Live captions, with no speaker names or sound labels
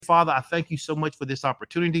Father, I thank you so much for this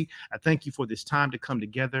opportunity. I thank you for this time to come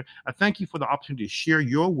together. I thank you for the opportunity to share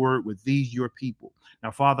your word with these, your people. Now,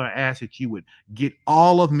 Father, I ask that you would get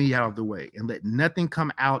all of me out of the way and let nothing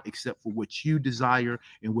come out except for what you desire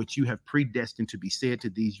and what you have predestined to be said to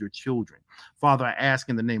these, your children. Father, I ask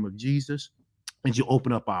in the name of Jesus that you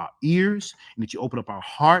open up our ears and that you open up our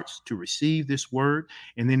hearts to receive this word,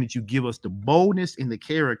 and then that you give us the boldness and the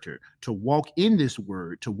character to walk in this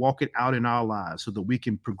word, to walk it out in our lives so that we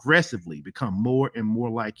can progressively become more and more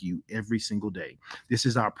like you every single day. This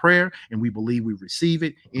is our prayer, and we believe we receive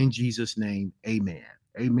it in Jesus' name. Amen.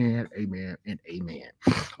 Amen, amen, and amen.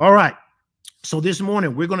 All right. So this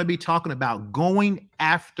morning, we're going to be talking about going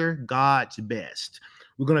after God's best.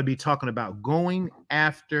 We're going to be talking about going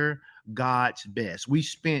after God's best. We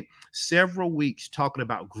spent several weeks talking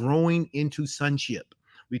about growing into sonship.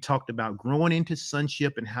 We talked about growing into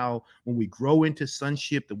sonship and how when we grow into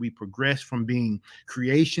sonship that we progress from being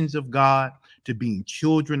creations of God to being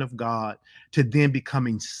children of God to then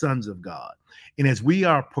becoming sons of God. And as we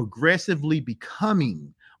are progressively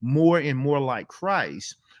becoming more and more like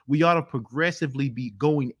Christ, we ought to progressively be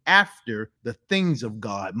going after the things of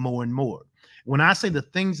God more and more. When I say the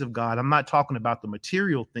things of God, I'm not talking about the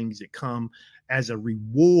material things that come as a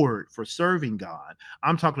reward for serving God.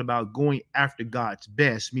 I'm talking about going after God's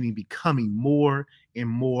best, meaning becoming more and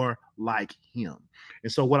more like him.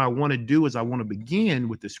 And so what I want to do is I want to begin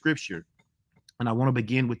with the scripture. And I want to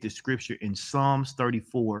begin with this scripture in Psalms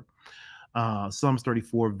 34,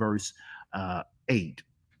 verse 8.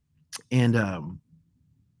 And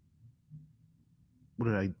what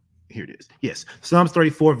did I, here it is. Yes, Psalms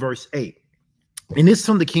 34, verse 8. And this is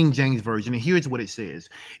from the King James Version. And here's what it says.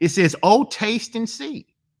 It says, "Oh, taste and see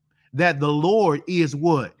that the Lord is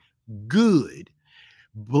what? Good.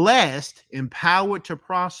 Blessed, empowered to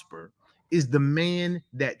prosper is the man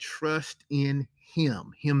that trusts in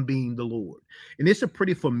him being the Lord." And it's a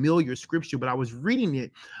pretty familiar scripture, but I was reading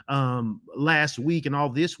it last week and all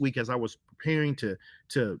this week as I was preparing to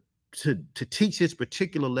teach this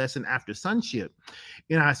particular lesson after sonship.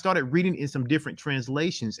 And I started reading in some different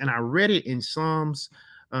translations, and I read it in Psalms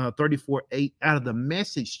 34:8 out of the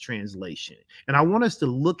Message translation. And I want us to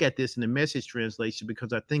look at this in the Message translation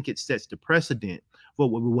because I think it sets the precedent for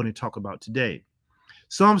what we want to talk about today.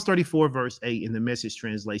 Psalms 34, verse 8 in the Message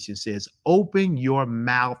translation says, "Open your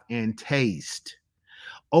mouth and taste.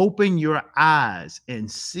 Open your eyes and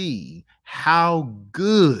see how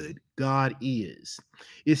good God is."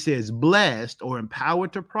 It says, "Blessed or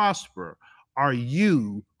empowered to prosper are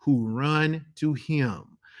you who run to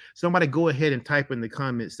him." Somebody go ahead and type in the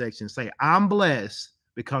comment section, say, "I'm blessed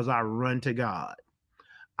because I run to God.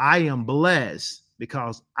 I am blessed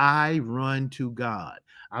because I run to God.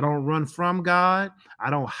 I don't run from God. I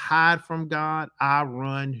don't hide from God. I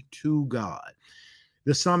run to God."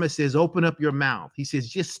 The psalmist says, "Open up your mouth." He says,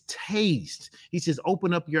 "Just taste." He says,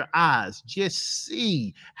 "Open up your eyes. Just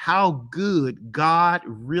see how good God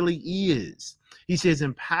really is." He says,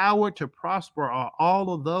 "Empowered to prosper are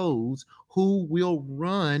all of those who will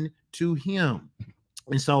run to him."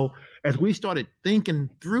 And so as we started thinking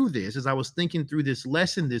through this, as I was thinking through this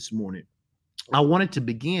lesson this morning, I wanted to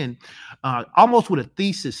begin almost with a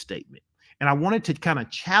thesis statement. And I wanted to kind of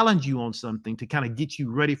challenge you on something to kind of get you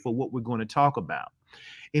ready for what we're going to talk about.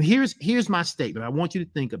 And here's my statement. I want you to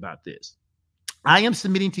think about this. I am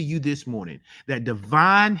submitting to you this morning that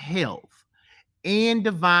divine health and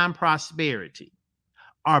divine prosperity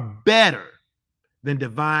are better than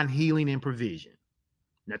divine healing and provision.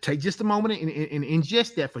 Now, take just a moment and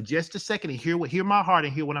ingest that for just a second and hear my heart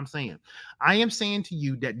and hear what I'm saying. I am saying to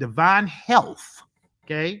you that divine health,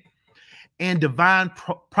 okay, and divine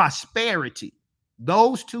prosperity,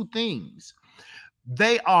 those two things,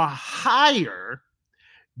 they are higher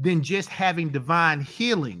than just having divine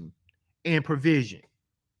healing and provision.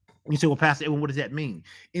 You say, "Well, Pastor Edwin, what does that mean?"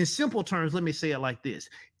 In simple terms, let me say it like this.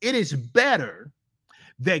 It is better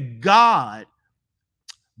that God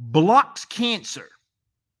blocks cancer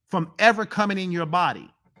from ever coming in your body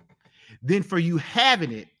than for you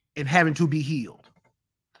having it and having to be healed.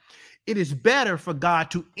 It is better for God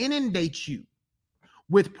to inundate you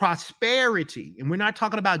with prosperity. And we're not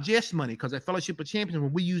talking about just money, because at Fellowship of Champions,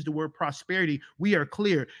 when we use the word prosperity, we are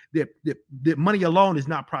clear that money alone is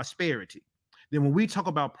not prosperity. Then when we talk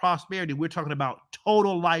about prosperity, we're talking about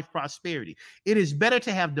total life prosperity. It is better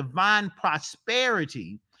to have divine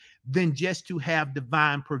prosperity than just to have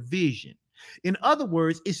divine provision. In other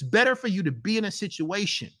words, it's better for you to be in a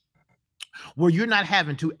situation where you're not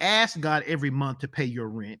having to ask God every month to pay your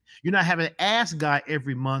rent. You're not having to ask God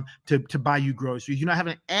every month to buy you groceries. You're not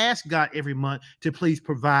having to ask God every month to please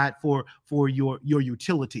provide for your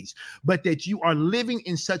utilities, but that you are living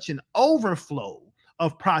in such an overflow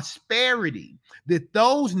of prosperity that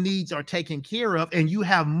those needs are taken care of and you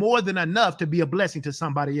have more than enough to be a blessing to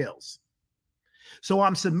somebody else. So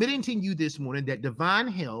I'm submitting to you this morning that divine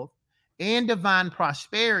health and divine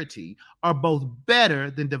prosperity are both better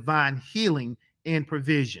than divine healing and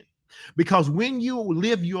provision. Because when you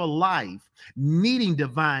live your life needing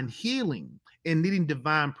divine healing and needing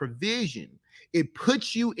divine provision, it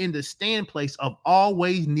puts you in the stand place of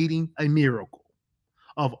always needing a miracle.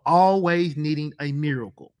 Of always needing a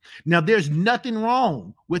miracle. Now, there's nothing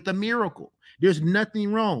wrong with a miracle. There's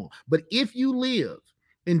nothing wrong. But if you live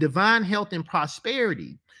in divine health and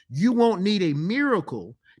prosperity, you won't need a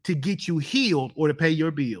miracle to get you healed or to pay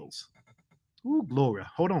your bills. Ooh, glory.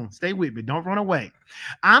 Hold on. Stay with me. Don't run away.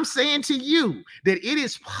 I'm saying to you that it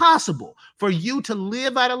is possible for you to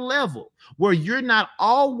live at a level where you're not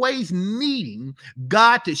always needing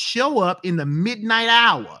God to show up in the midnight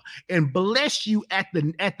hour and bless you at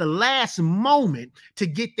the last moment to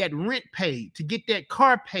get that rent paid, to get that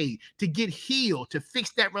car paid, to get healed, to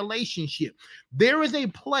fix that relationship. There is a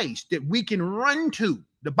place that we can run to.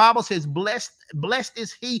 The Bible says, blessed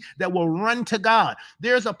is he that will run to God.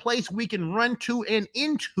 There's a place we can run to and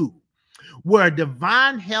into where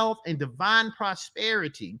divine health and divine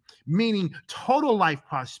prosperity, meaning total life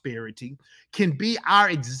prosperity, can be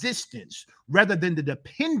our existence rather than the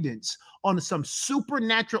dependence on some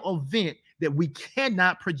supernatural event that we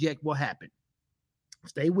cannot project will happen.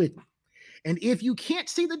 Stay with me. And if you can't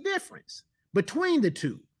see the difference between the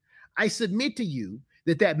two, I submit to you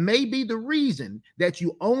that may be the reason that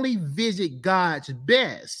you only visit God's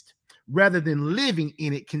best rather than living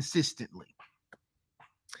in it consistently.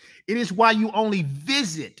 It is why you only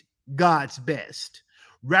visit God's best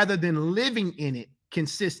rather than living in it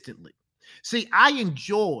consistently. See, I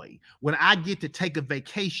enjoy when I get to take a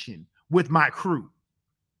vacation with my crew.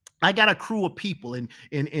 I got a crew of people and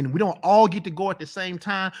we don't all get to go at the same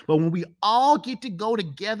time, but when we all get to go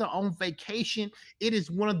together on vacation, it is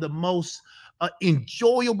one of the most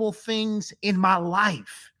enjoyable things in my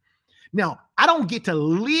life. Now, I don't get to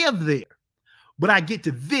live there, but I get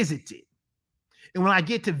to visit it. And when I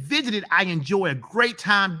get to visit it, I enjoy a great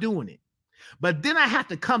time doing it. But then I have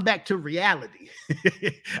to come back to reality.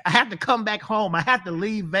 I have to come back home. I have to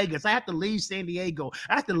leave Vegas. I have to leave San Diego.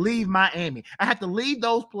 I have to leave Miami. I have to leave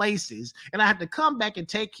those places, and I have to come back and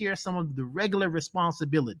take care of some of the regular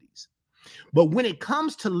responsibilities. But when it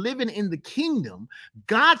comes to living in the kingdom,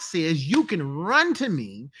 God says you can run to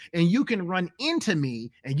me and you can run into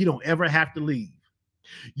me and you don't ever have to leave.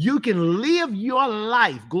 You can live your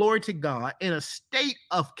life, glory to God, in a state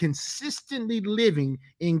of consistently living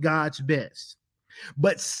in God's best.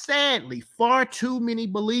 But sadly, far too many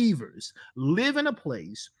believers live in a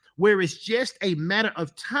place where it's just a matter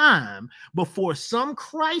of time before some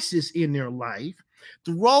crisis in their life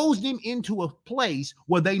throws them into a place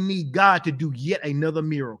where they need God to do yet another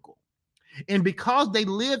miracle. And because they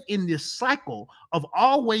live in this cycle of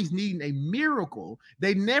always needing a miracle,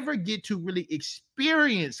 they never get to really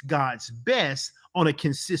experience God's best on a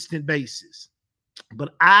consistent basis.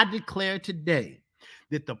 But I declare today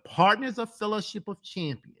that the partners of Fellowship of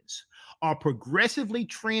Champions are progressively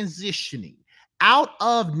transitioning out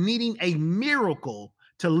of needing a miracle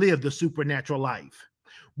to live the supernatural life.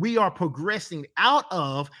 We are progressing out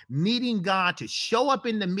of needing God to show up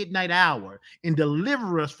in the midnight hour and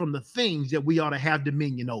deliver us from the things that we ought to have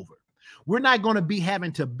dominion over. We're not going to be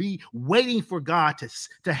having to be waiting for God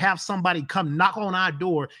to have somebody come knock on our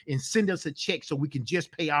door and send us a check so we can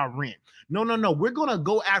just pay our rent. No. We're going to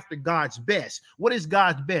go after God's best. What is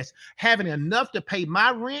God's best? Having enough to pay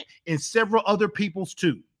my rent and several other people's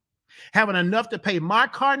too. Having enough to pay my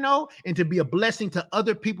car note and to be a blessing to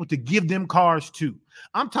other people to give them cars too.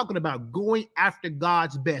 I'm talking about going after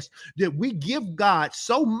God's best, that we give God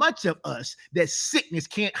so much of us that sickness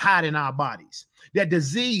can't hide in our bodies, that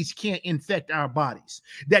disease can't infect our bodies,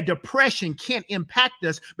 that depression can't impact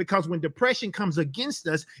us, because when depression comes against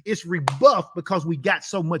us, it's rebuffed because we got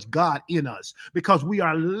so much God in us, because we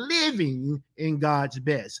are living in God's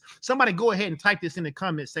best. Somebody go ahead and type this in the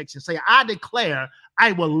comment section. Say, I declare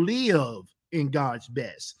I will live in God's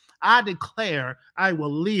best. I declare I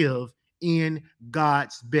will live in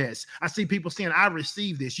God's best. I see people saying, I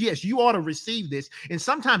receive this. Yes, you ought to receive this. And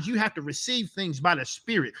sometimes you have to receive things by the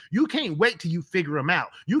Spirit. You can't wait till you figure them out.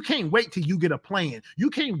 You can't wait till you get a plan.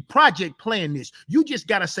 You can't project plan this. You just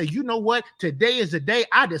got to say, you know what? Today is the day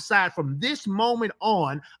I decide from this moment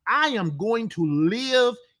on, I am going to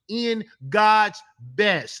live in God's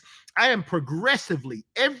best. I am progressively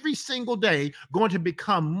every single day going to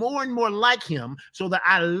become more and more like him so that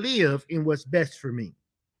I live in what's best for me.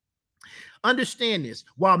 Understand this.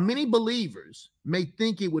 While many believers may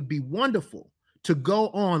think it would be wonderful to go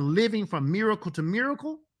on living from miracle to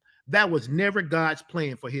miracle, that was never God's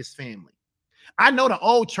plan for his family. I know the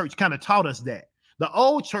old church kind of taught us that. The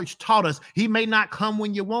old church taught us he may not come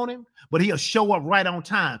when you want him, but he'll show up right on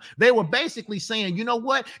time. They were basically saying, you know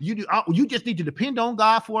what? You just need to depend on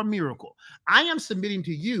God for a miracle. I am submitting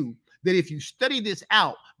to you that if you study this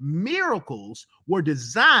out, miracles were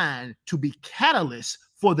designed to be catalysts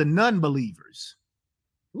for the non-believers.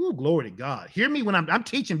 Ooh, glory to God. Hear me when I'm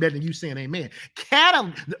teaching better than you saying amen.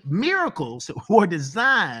 Miracles were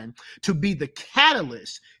designed to be the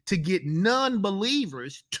catalyst to get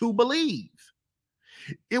non-believers to believe.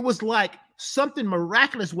 It was like something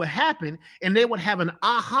miraculous would happen and they would have an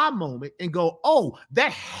aha moment and go, oh,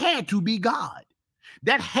 that had to be God.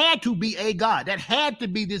 That had to be a God. That had to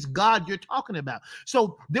be this God you're talking about.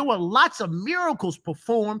 So there were lots of miracles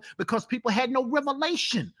performed because people had no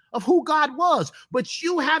revelation of who God was. But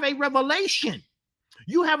you have a revelation.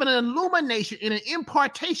 You have an illumination and an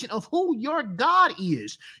impartation of who your God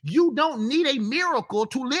is. You don't need a miracle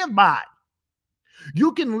to live by.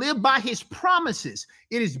 You can live by his promises.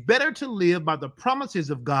 It is better to live by the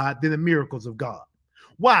promises of God than the miracles of God.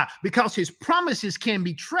 Why? Because his promises can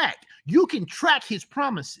be tracked. You can track his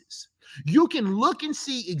promises. You can look and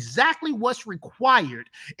see exactly what's required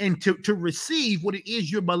and to receive what it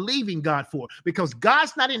is you're believing God for, because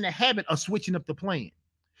God's not in the habit of switching up the plan.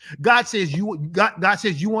 God says you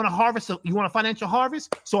want a harvest, you want a financial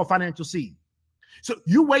harvest, sow a financial seed. So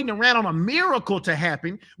you're waiting around on a miracle to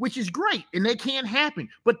happen, which is great, and they can happen,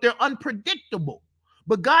 but they're unpredictable.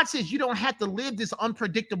 But God says you don't have to live this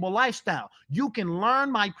unpredictable lifestyle. You can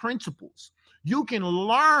learn my principles. You can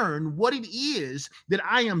learn what it is that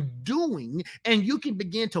I am doing, and you can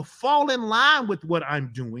begin to fall in line with what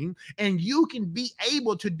I'm doing, and you can be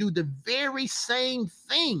able to do the very same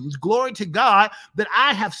things, glory to God, that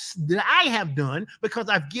I have done, because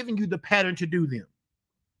I've given you the pattern to do them.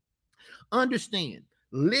 Understand,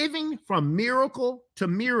 living from miracle to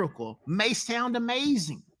miracle may sound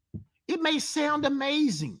amazing. It may sound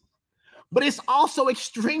amazing, but it's also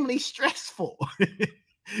extremely stressful.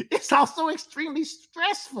 It's also extremely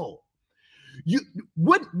stressful.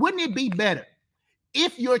 Wouldn't it be better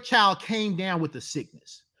if your child came down with a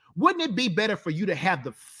sickness? Wouldn't it be better for you to have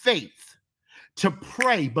the faith to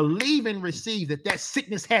pray, believe, and receive that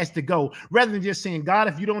sickness has to go, rather than just saying, God,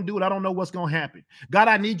 if you don't do it, I don't know what's going to happen. God,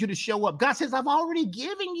 I need you to show up. God says, I've already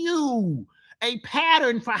given you a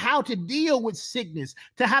pattern for how to deal with sickness,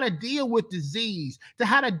 to how to deal with disease, to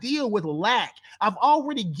how to deal with lack. I've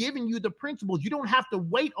already given you the principles. You don't have to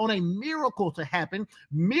wait on a miracle to happen.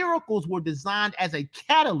 Miracles were designed as a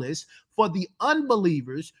catalyst for the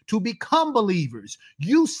unbelievers to become believers.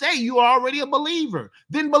 You say you are already a believer,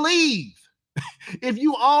 then believe. If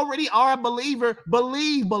you already are a believer,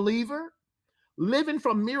 believe, believer. Living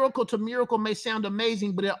from miracle to miracle may sound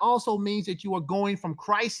amazing, but it also means that you are going from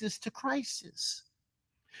crisis to crisis.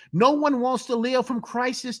 No one wants to live from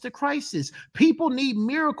crisis to crisis. People need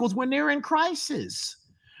miracles when they're in crisis.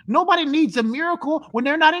 Nobody needs a miracle when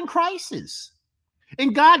they're not in crisis.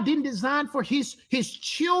 And God didn't design for his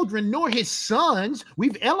children nor his sons.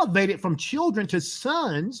 We've elevated from children to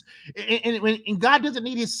sons. And God doesn't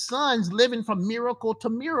need his sons living from miracle to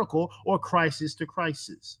miracle or crisis to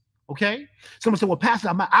crisis. Okay? Someone said, well, Pastor,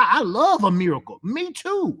 I love a miracle. Me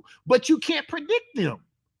too. But you can't predict them.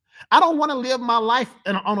 I don't want to live my life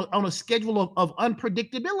on a schedule of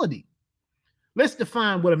unpredictability. Let's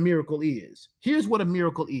define what a miracle is. Here's what a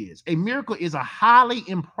miracle is. A miracle is a highly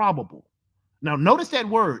improbable. Now, notice that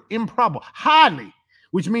word, improbable, highly,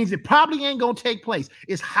 which means it probably ain't going to take place.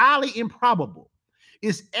 It's highly improbable.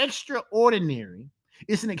 It's extraordinary.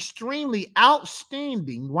 It's an extremely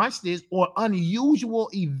outstanding, watch this, or unusual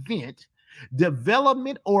event,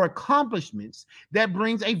 development, or accomplishments that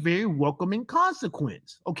brings a very welcoming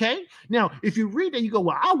consequence. Okay? Now, if you read that, you go,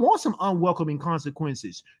 well, I want some unwelcoming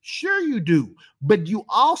consequences. Sure you do. But you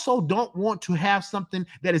also don't want to have something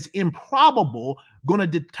that is improbable going to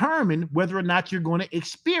determine whether or not you're going to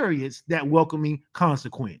experience that welcoming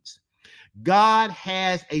consequence. God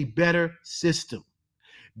has a better system.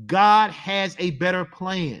 God has a better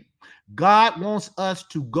plan. God wants us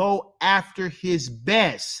to go after his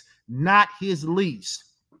best, not his least.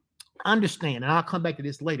 Understand, and I'll come back to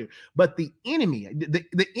this later, but the enemy,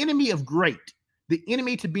 the enemy of great, the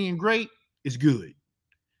enemy to being great is good.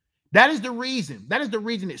 That is the reason. That is the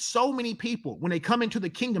reason that so many people, when they come into the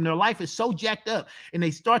kingdom, their life is so jacked up and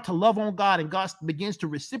they start to love on God, and God begins to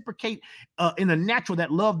reciprocate in the natural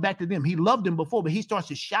that love back to them. He loved them before, but he starts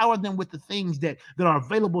to shower them with the things that are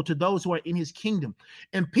available to those who are in his kingdom.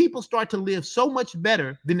 And people start to live so much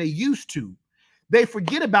better than they used to. They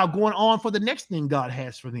forget about going on for the next thing God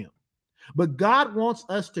has for them. But God wants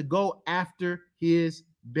us to go after his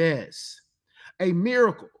best. A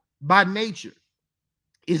miracle by nature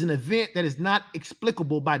is an event that is not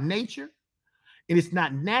explicable by nature, and it's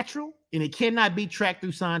not natural, and it cannot be tracked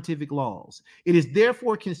through scientific laws. It is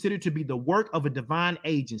therefore considered to be the work of a divine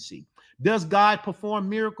agency. Does God perform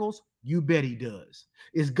miracles? You bet he does.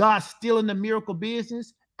 Is God still in the miracle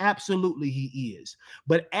business? Absolutely, he is.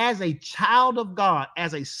 But as a child of God,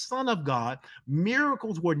 as a son of God,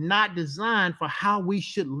 miracles were not designed for how we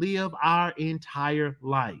should live our entire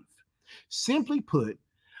life. Simply put,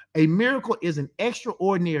 a miracle is an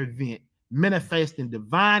extraordinary event manifesting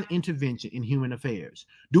divine intervention in human affairs.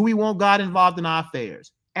 Do we want God involved in our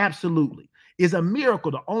affairs? Absolutely. Is a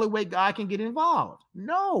miracle the only way God can get involved?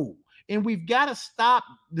 No. And we've got to stop,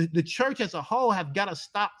 the church as a whole have got to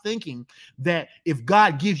stop thinking that if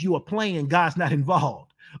God gives you a plan, God's not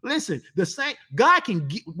involved. Listen, the same, God can,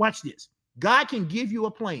 watch this. God can give you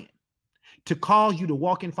a plan to cause you to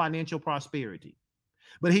walk in financial prosperity.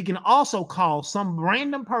 But he can also call some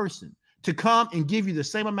random person to come and give you the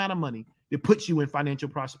same amount of money that puts you in financial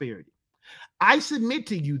prosperity. I submit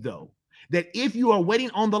to you, though, that if you are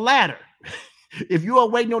waiting on the latter, if you are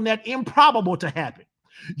waiting on that improbable to happen,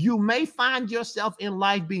 you may find yourself in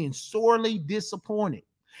life being sorely disappointed.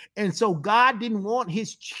 And so God didn't want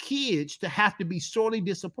his kids to have to be sorely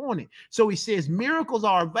disappointed. So he says miracles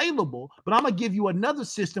are available, but I'm going to give you another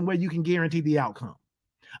system where you can guarantee the outcome.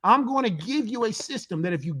 I'm going to give you a system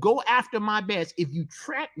that if you go after my best, if you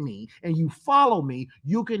track me and you follow me,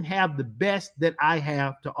 you can have the best that I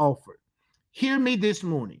have to offer. Hear me this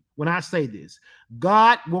morning when I say this.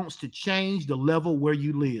 God wants to change the level where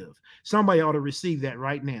you live. Somebody ought to receive that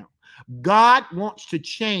right now. God wants to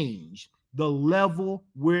change the level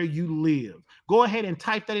where you live. Go ahead and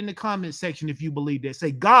type that in the comment section if you believe that.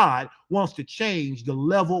 Say, God wants to change the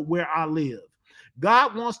level where I live.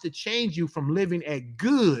 God wants to change you from living at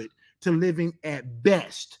good to living at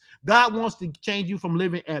best. God wants to change you from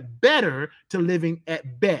living at better to living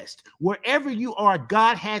at best. Wherever you are,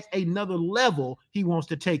 God has another level he wants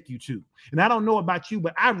to take you to. And I don't know about you,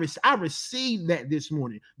 but I received that this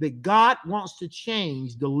morning, that God wants to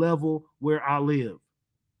change the level where I live.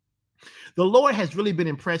 The Lord has really been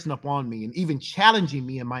impressing upon me and even challenging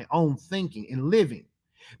me in my own thinking and living,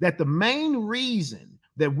 that the main reason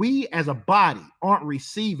that we as a body aren't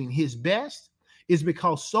receiving his best is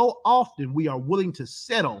because so often we are willing to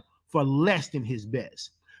settle for less than his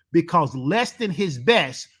best, because less than his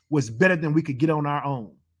best was better than we could get on our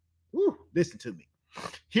own. Woo, listen to me.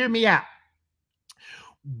 Hear me out.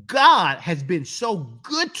 God has been so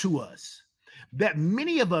good to us that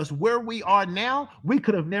many of us where we are now, we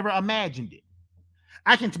could have never imagined it.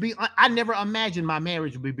 I never imagined my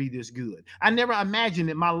marriage would be this good. I never imagined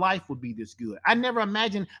that my life would be this good. I never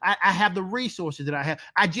imagined I have the resources that I have.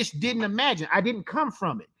 I just didn't imagine. I didn't come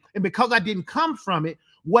from it. And because I didn't come from it,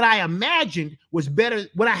 what I imagined was better.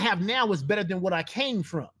 What I have now was better than what I came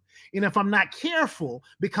from. And if I'm not careful,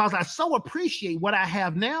 because I so appreciate what I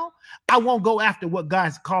have now, I won't go after what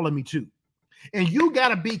God's calling me to. And you got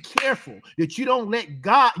to be careful that you don't let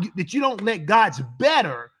God's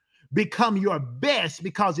better become your best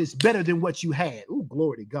because it's better than what you had. Oh,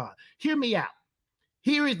 glory to God. Hear me out.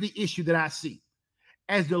 Here is the issue that I see.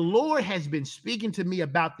 As the Lord has been speaking to me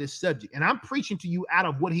about this subject, and I'm preaching to you out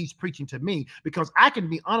of what he's preaching to me, because I can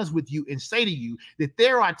be honest with you and say to you that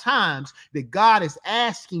there are times that God is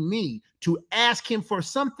asking me to ask him for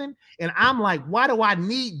something, and I'm like, why do I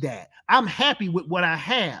need that? I'm happy with what I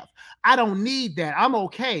have. I don't need that. I'm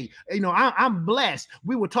okay. I'm blessed.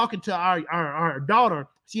 We were talking to our daughter.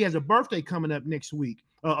 She has a birthday coming up next week.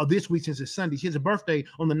 This week, since it's Sunday. She has a birthday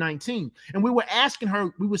on the 19th. And we were asking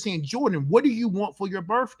her, we were saying, Jordan, what do you want for your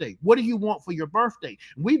birthday? What do you want for your birthday?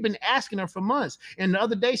 And we've been asking her for months. And the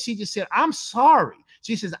other day, she just said, I'm sorry.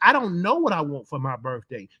 She says, I don't know what I want for my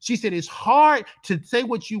birthday. She said, it's hard to say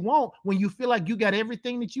what you want when you feel like you got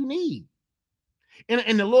everything that you need.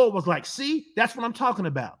 And the Lord was like, see, that's what I'm talking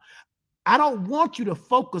about. I don't want you to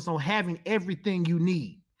focus on having everything you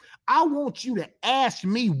need. I want you to ask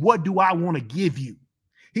me, what do I want to give you?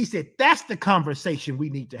 He said, that's the conversation we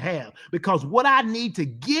need to have, because what I need to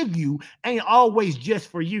give you ain't always just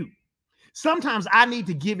for you. Sometimes I need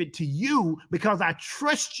to give it to you because I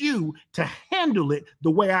trust you to handle it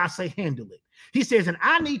the way I say handle it. He says, and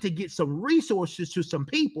I need to get some resources to some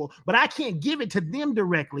people, but I can't give it to them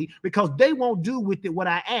directly because they won't do with it what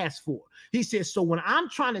I asked for. He says, so when I'm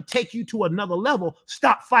trying to take you to another level,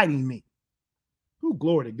 stop fighting me. Ooh,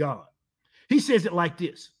 glory to God. He says it like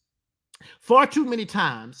this. Far too many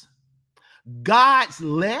times, God's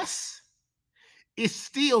less is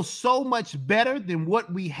still so much better than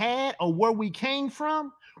what we had or where we came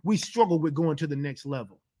from. We struggle with going to the next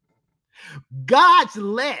level. God's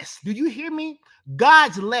less, do you hear me?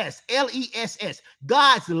 God's less, L-E-S-S,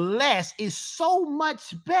 God's less is so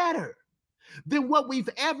much better than what we've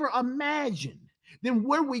ever imagined, than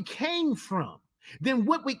where we came from, than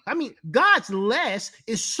what God's less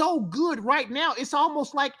is so good right now. It's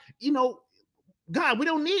almost like, God, we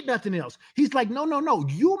don't need nothing else. He's like, no.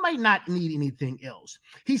 You may not need anything else.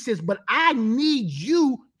 He says, but I need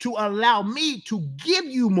you to allow me to give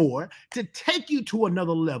you more, to take you to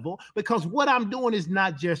another level, because what I'm doing is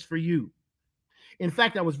not just for you. In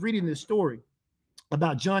fact, I was reading this story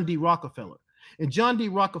about John D. Rockefeller. And John D.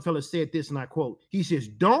 Rockefeller said this, and I quote, he says,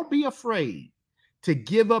 don't be afraid to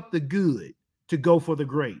give up the good to go for the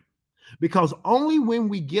great. Because only when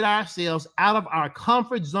we get ourselves out of our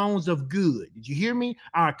comfort zones of good, did you hear me?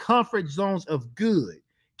 Our comfort zones of good,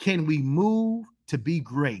 can we move to be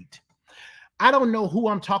great. I don't know who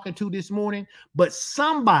I'm talking to this morning, but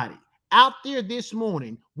somebody out there this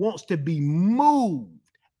morning wants to be moved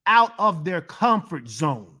out of their comfort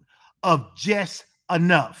zone of just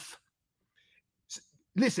enough.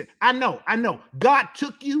 Listen, I know. God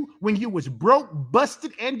took you when you was broke,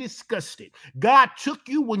 busted, and disgusted. God took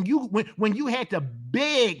you when you had to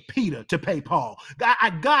beg Peter to pay Paul.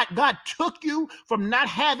 God took you from not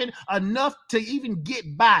having enough to even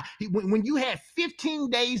get by. When you had 15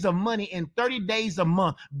 days of money and 30 days a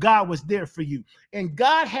month, God was there for you. And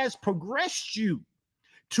God has progressed you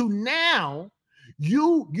to now.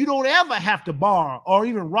 You don't ever have to borrow or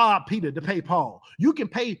even rob Peter to pay Paul. You can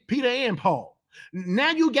pay Peter and Paul.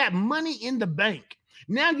 Now you got money in the bank.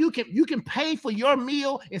 Now you can pay for your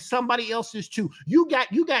meal and somebody else's too. You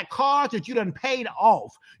got cars that you done paid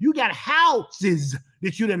off. You got houses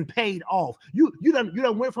that you done paid off. You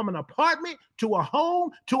done went from an apartment to a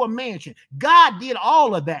home to a mansion. God did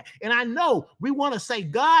all of that. And I know we want to say,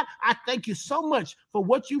 God, I thank you so much for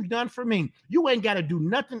what you've done for me. You ain't got to do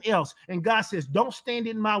nothing else. And God says, don't stand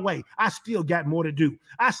in my way. I still got more to do.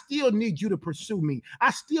 I still need you to pursue me. I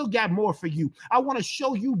still got more for you. I want to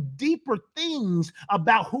show you deeper things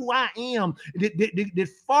about who I am that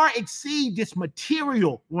far exceed this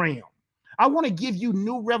material realm. I want to give you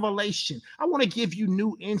new revelation. I want to give you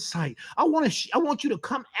new insight. I want you to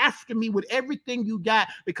come after me with everything you got,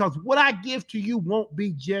 because what I give to you won't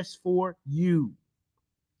be just for you.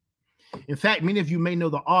 In fact, many of you may know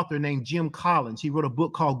the author named Jim Collins. He wrote a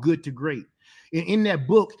book called Good to Great. In that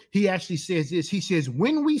book, he actually says this. He says,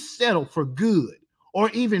 when we settle for good or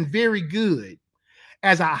even very good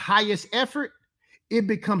as our highest effort, it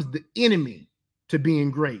becomes the enemy to being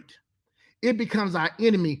great. It becomes our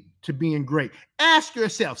enemy to being great. Ask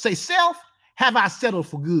yourself, say, self, have I settled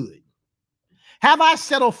for good? Have I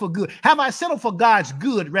settled for good? Have I settled for God's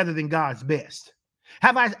good rather than God's best?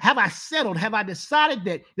 Have I settled? Have I decided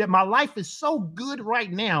that my life is so good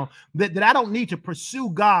right now that I don't need to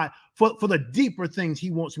pursue God for the deeper things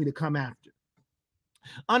he wants me to come after?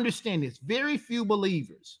 Understand this. Very few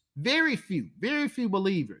believers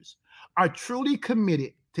are truly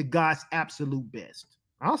committed to God's absolute best.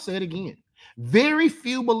 I'll say it again. Very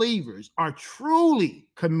few believers are truly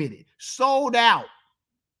committed, sold out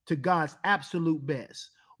to God's absolute best.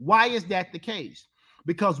 Why is that the case?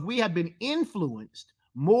 Because we have been influenced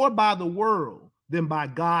more by the world than by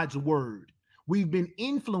God's word. We've been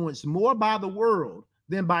influenced more by the world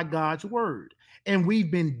than by God's word. And we've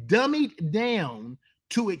been dummied down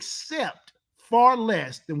to accept far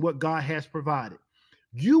less than what God has provided.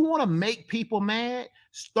 You want to make people mad?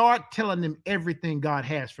 Start telling them everything God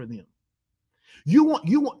has for them.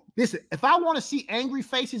 Listen, if I want to see angry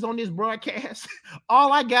faces on this broadcast,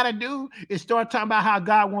 all I got to do is start talking about how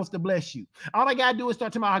God wants to bless you. All I got to do is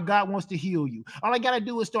start talking about how God wants to heal you. All I got to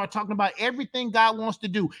do is start talking about everything God wants to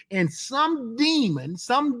do. And some demon,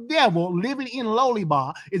 some devil living in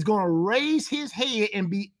Lolibar is going to raise his head and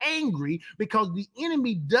be angry because the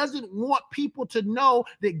enemy doesn't want people to know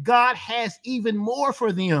that God has even more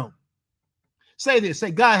for them. Say this, say,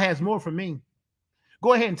 God has more for me.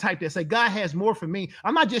 Go ahead and type that. Say, God has more for me.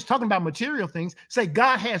 I'm not just talking about material things. Say,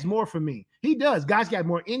 God has more for me. He does. God's got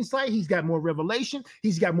more insight. He's got more revelation.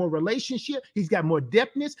 He's got more relationship. He's got more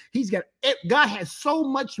depthness. God has so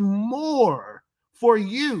much more for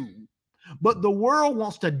you. But the world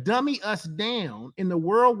wants to dummy us down, and the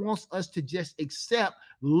world wants us to just accept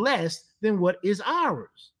less than what is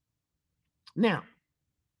ours. Now,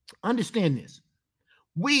 understand this.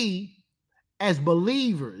 We, as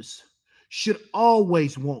believers, should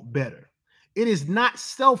always want better. It is not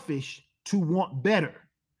selfish to want better.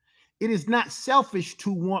 It is not selfish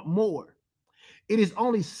to want more. It is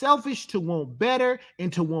only selfish to want better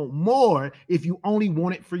and to want more if you only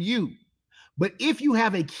want it for you. But if you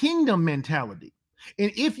have a kingdom mentality,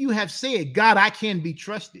 and if you have said, God, I can be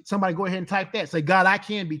trusted, somebody go ahead and type that. Say, God, I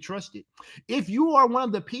can be trusted. If you are one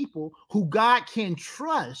of the people who God can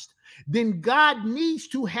trust, then God needs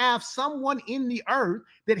to have someone in the earth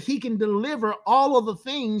that he can deliver all of the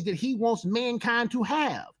things that he wants mankind to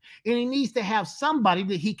have. And he needs to have somebody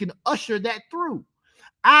that he can usher that through.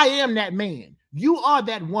 I am that man. You are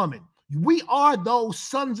that woman. We are those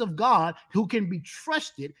sons of God who can be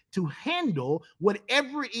trusted to handle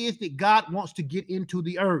whatever it is that God wants to get into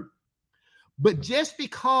the earth. But just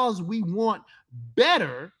because we want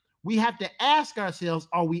better, we have to ask ourselves,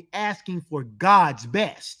 are we asking for God's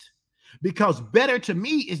best? Because better to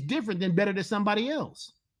me is different than better to somebody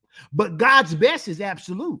else. But God's best is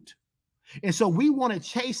absolute. And so we want to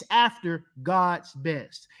chase after God's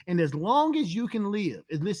best. And as long as you can live,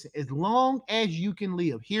 listen, as long as you can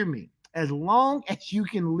live, hear me, as long as you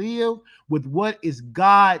can live with what is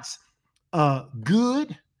God's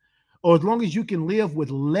good, or as long as you can live with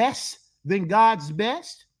less than God's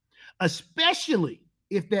best, especially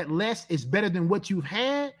if that less is better than what you've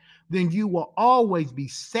had, then you will always be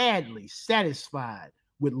sadly satisfied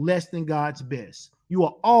with less than God's best. You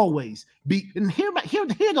will always be, and hear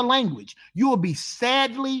the language. You will be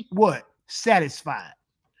sadly what? Satisfied.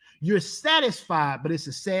 You're satisfied, but it's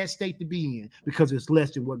a sad state to be in because it's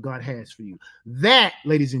less than what God has for you. That,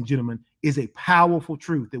 ladies and gentlemen, is a powerful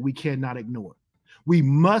truth that we cannot ignore. We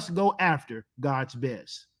must go after God's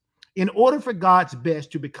best. In order for God's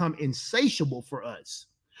best to become insatiable for us,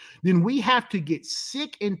 then we have to get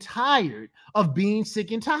sick and tired of being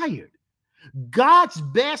sick and tired. God's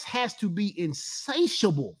best has to be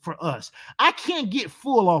insatiable for us. I can't get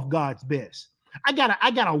full off God's best. I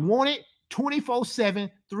gotta want it 24/7,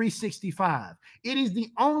 365. It is the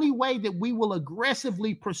only way that we will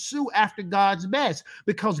aggressively pursue after God's best,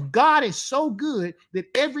 because God is so good that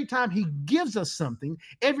every time he gives us something,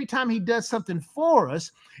 every time he does something for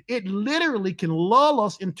us, it literally can lull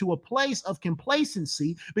us into a place of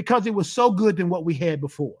complacency because it was so good than what we had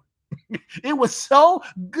before. It was so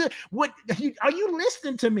good. Are you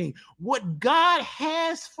listening to me? What God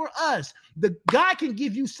has for us, God can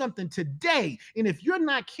give you something today, and if you're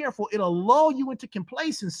not careful, it'll lull you into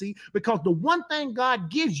complacency, because the one thing God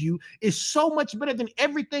gives you is so much better than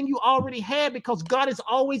everything you already had, because God is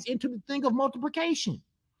always into the thing of multiplication.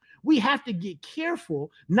 We have to get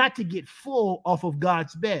careful not to get full off of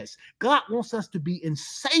God's best. God wants us to be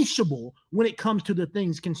insatiable when it comes to the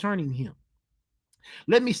things concerning him.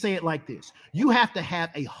 Let me say it like this. You have to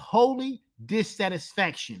have a holy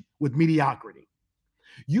dissatisfaction with mediocrity.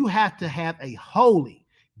 You have to have a holy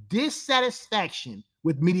dissatisfaction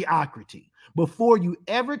with mediocrity before you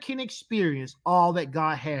ever can experience all that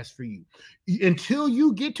God has for you. Until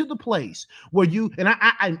you get to the place where you, and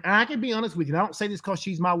I can be honest with you, and I don't say this because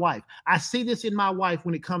she's my wife. I see this in my wife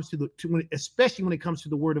when it comes to especially when it comes to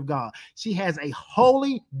the word of God. She has a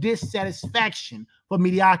holy dissatisfaction for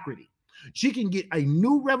mediocrity. She can get a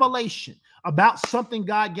new revelation about something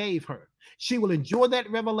God gave her. She will enjoy that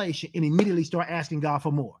revelation and immediately start asking God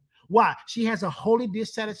for more. Why? She has a holy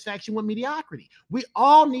dissatisfaction with mediocrity. We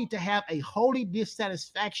all need to have a holy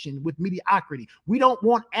dissatisfaction with mediocrity. We don't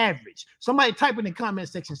want average. Somebody type in the comment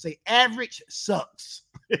section, say average sucks.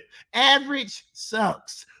 Average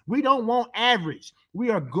sucks. We don't want average.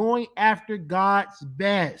 We are going after God's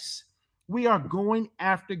best. We are going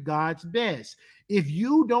after God's best. If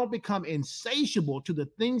you don't become insatiable to the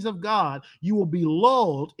things of God, you will be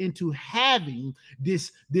lulled into having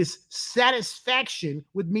this satisfaction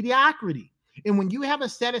with mediocrity. And when you have a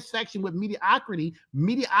satisfaction with mediocrity,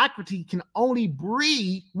 mediocrity can only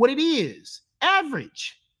breed what it is,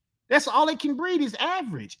 average. That's all it can breed, is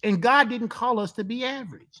average. And God didn't call us to be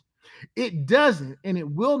average. It doesn't, and it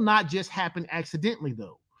will not just happen accidentally,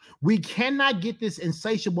 though. We cannot get this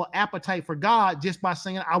insatiable appetite for God just by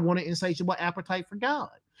saying, I want an insatiable appetite for God.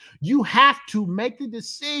 You have to make the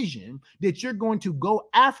decision that you're going to go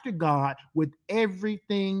after God with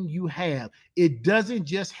everything you have. It doesn't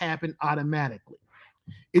just happen automatically.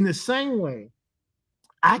 In the same way,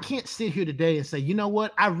 I can't sit here today and say, you know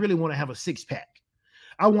what? I really want to have a six-pack.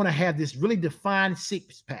 I want to have this really defined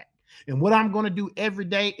six-pack. And what I'm going to do every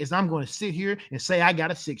day is I'm going to sit here and say, I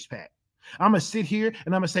got a six-pack. I'm going to sit here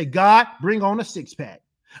and I'm going to say, God, bring on a six pack.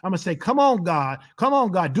 I'm going to say, come on, God,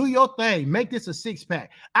 do your thing. Make this a six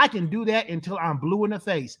pack. I can do that until I'm blue in the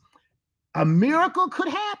face. A miracle could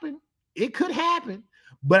happen. It could happen.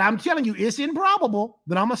 But I'm telling you, it's improbable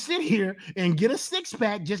that I'm going to sit here and get a six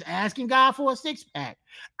pack just asking God for a six pack.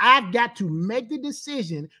 I've got to make the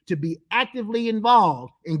decision to be actively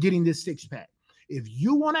involved in getting this six pack. If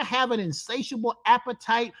you want to have an insatiable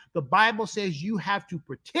appetite, the Bible says you have to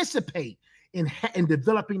participate in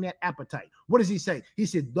developing that appetite. What does he say? He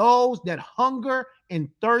said, those that hunger and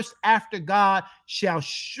thirst after God shall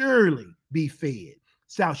surely be fed.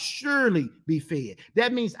 Shall surely be fed.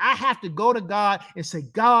 That means I have to go to God and say,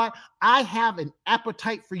 God, I have an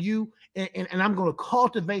appetite for you, and I'm going to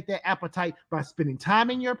cultivate that appetite by spending time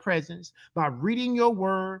in your presence, by reading your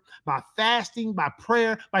word, by fasting, by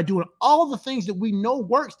prayer, by doing all the things that we know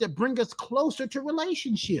works that bring us closer to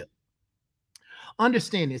relationship.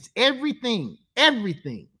 Understand this, everything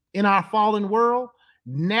in our fallen world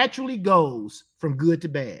naturally goes from good to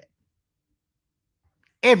bad.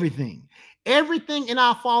 Everything in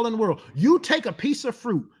our fallen world. You take a piece of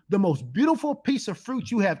fruit, the most beautiful piece of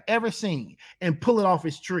fruit you have ever seen, and pull it off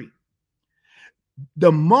its tree.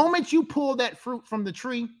 The moment you pull that fruit from the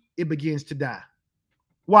tree, it begins to die.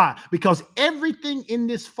 Why? Because everything in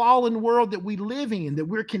this fallen world that we live in, that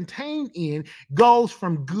we're contained in, goes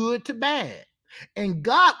from good to bad. And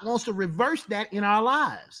God wants to reverse that in our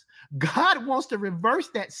lives. God wants to reverse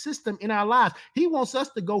that system in our lives. He wants us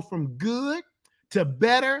to go from good to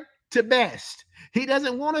better to best. He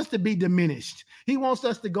doesn't want us to be diminished. He wants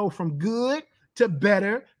us to go from good to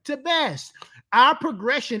better to best. Our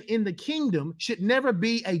progression in the kingdom should never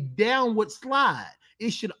be a downward slide.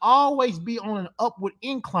 It should always be on an upward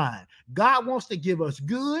incline. God wants to give us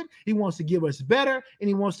good. He wants to give us better, and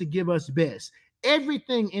he wants to give us best.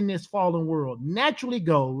 Everything in this fallen world naturally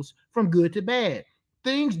goes from good to bad.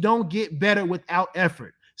 Things don't get better without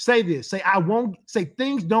effort. Say this. Say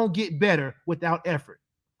things don't get better without effort.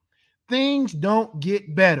 Things don't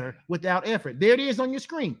get better without effort. There it is on your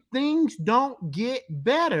screen. Things don't get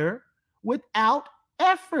better without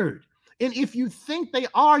effort. And if you think they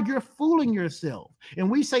are, you're fooling yourself. And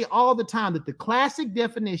we say all the time that the classic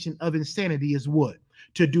definition of insanity is what?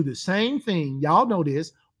 To do the same thing, y'all know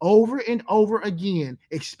this, over and over again,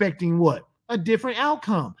 expecting what? A different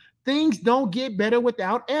outcome. Things don't get better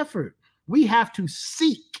without effort. We have to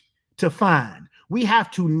seek to find. We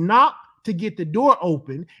have to knock to get the door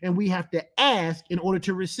open, and we have to ask in order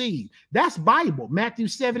to receive. That's Bible, Matthew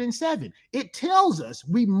 7:7. It tells us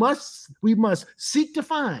we must seek to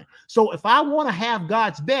find. So if I want to have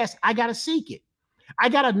God's best, I got to seek it. I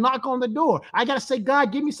got to knock on the door. I got to say,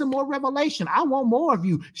 God, give me some more revelation. I want more of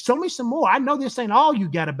you. Show me some more. I know this ain't all you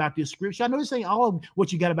got about this scripture. I know this ain't all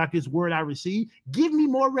what you got about this word I received. Give me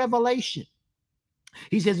more revelation.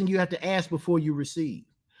 He says, and you have to ask before you receive.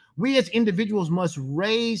 We as individuals must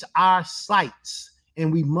raise our sights,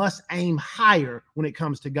 and we must aim higher when it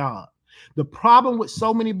comes to God. The problem with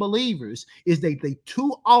so many believers is they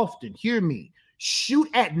too often, hear me, shoot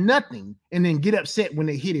at nothing and then get upset when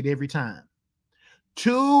they hit it every time.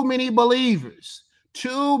 Too many believers,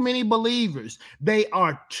 they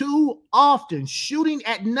are too often shooting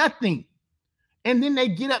at nothing, and then they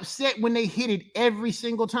get upset when they hit it every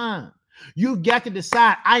single time. You've got to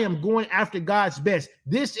decide, I am going after God's best.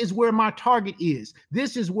 This is where my target is.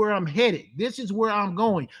 This is where I'm headed. This is where I'm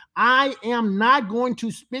going. I am not going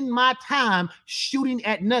to spend my time shooting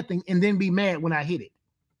at nothing and then be mad when I hit it.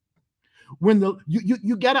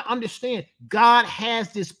 You got to understand, God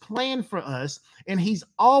has this plan for us, and he's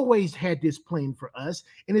always had this plan for us.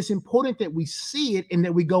 And it's important that we see it and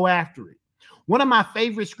that we go after it. One of my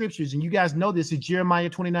favorite scriptures, and you guys know this, is Jeremiah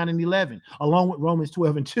 29:11, along with Romans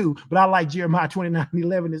 12:2, but I like Jeremiah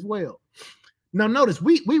 29:11 as well. Now notice,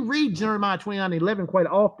 we read Jeremiah 29:11 quite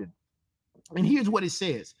often. And here's what it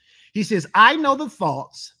says. He says, I know the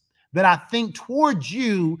thoughts that I think towards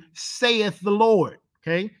you, saith the Lord.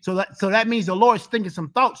 Okay, so that means the Lord's thinking some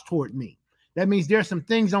thoughts toward me. That means there's some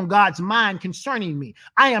things on God's mind concerning me.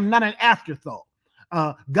 I am not an afterthought.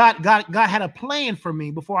 God had a plan for me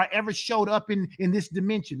before I ever showed up in this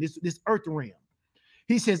dimension, this earth realm.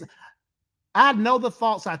 He says, I know the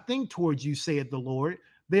thoughts I think towards you, saith the Lord.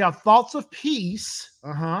 They are thoughts of peace,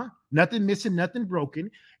 nothing missing, nothing broken,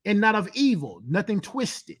 and not of evil, nothing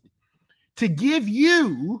twisted, to give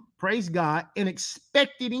you, praise God, an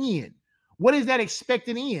expected end. What is that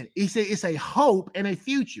expected end? He said it's a hope and a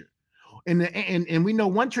future. And we know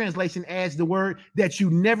one translation adds the word that you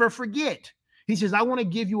never forget. He says, I want to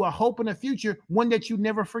give you a hope in the future, one that you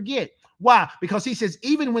never forget. Why? Because he says,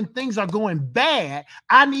 even when things are going bad,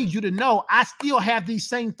 I need you to know I still have these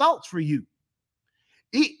same thoughts for you.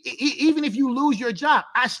 Even if you lose your job,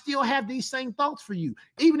 I still have these same thoughts for you.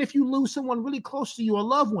 Even if you lose someone really close to you, a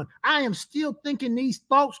loved one, I am still thinking these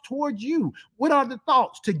thoughts towards you. What are the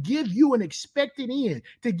thoughts? To give you an expected end,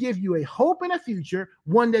 to give you a hope in a future,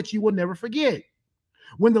 one that you will never forget.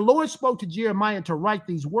 When the Lord spoke to Jeremiah to write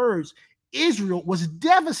these words, Israel was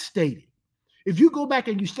devastated. If you go back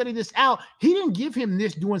and you study this out, he didn't give him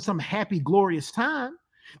this during some happy, glorious time.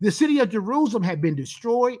 The city of Jerusalem had been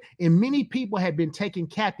destroyed, and many people had been taken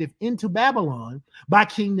captive into Babylon by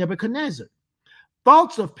King Nebuchadnezzar.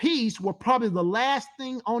 Thoughts of peace were probably the last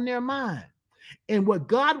thing on their mind. And what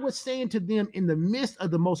God was saying to them in the midst of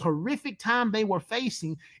the most horrific time they were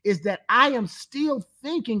facing is that I am still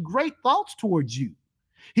thinking great thoughts towards you.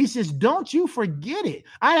 He says, don't you forget it.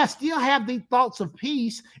 I still have these thoughts of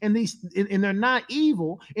peace, and they're not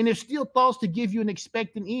evil, and they're still thoughts to give you an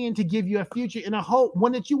expected end, to give you a future and a hope,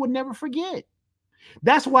 one that you would never forget.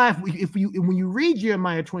 That's why when you read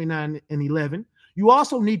Jeremiah 29 and 11, you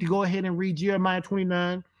also need to go ahead and read Jeremiah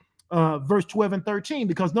 29, verse 12 and 13,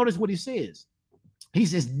 because notice what he says. He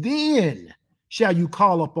says, then shall you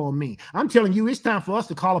call upon me. I'm telling you, it's time for us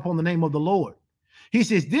to call upon the name of the Lord. He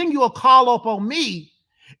says, then you'll call upon me,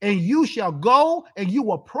 and you shall go and you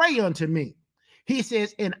will pray unto me. He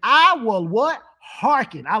says, and I will what?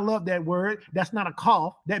 Hearken. I love that word. That's not a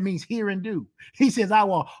cough. That means hear and do. He says, I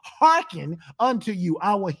will hearken unto you.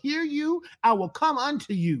 I will hear you. I will come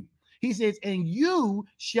unto you. He says, and you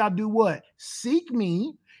shall do what? Seek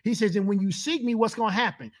me. He says, and when you seek me, what's going to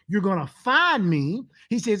happen? You're going to find me.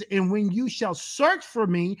 He says, and when you shall search for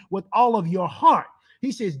me with all of your heart.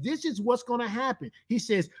 He says, this is what's going to happen. He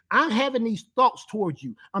says, I'm having these thoughts towards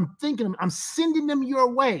you. I'm thinking them. I'm sending them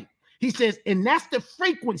your way. He says, and that's the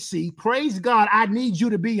frequency, praise God, I need you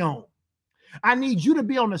to be on. I need you to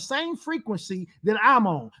be on the same frequency that I'm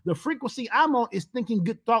on. The frequency I'm on is thinking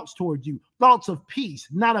good thoughts towards you, thoughts of peace,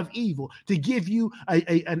 not of evil, to give you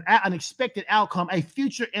an expected outcome, a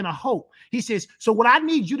future and a hope. He says, so what I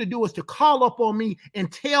need you to do is to call up on me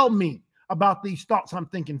and tell me about these thoughts I'm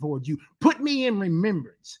thinking towards you. Put me in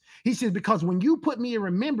remembrance. He says, because when you put me in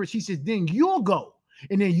remembrance, he says, then you'll go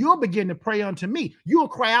and then you'll begin to pray unto me. You'll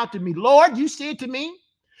cry out to me, Lord, you said to me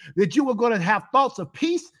that you were going to have thoughts of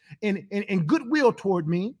peace and goodwill toward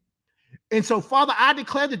me. And so, Father, I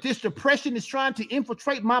declare that this depression is trying to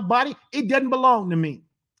infiltrate my body. It doesn't belong to me.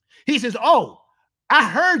 He says, oh, I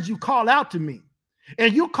heard you call out to me,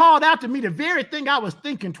 and you called out to me the very thing I was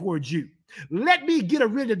thinking towards you. Let me get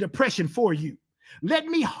rid of depression for you. Let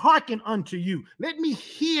me hearken unto you. Let me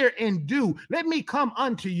hear and do. Let me come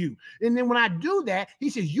unto you. And then when I do that, he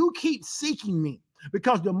says, you keep seeking me,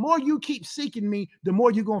 because the more you keep seeking me, the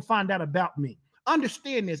more you're going to find out about me.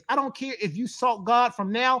 Understand this. I don't care if you sought God from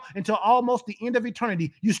now until almost the end of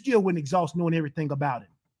eternity, you still wouldn't exhaust knowing everything about him.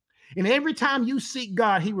 And every time you seek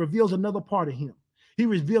God, he reveals another part of him. He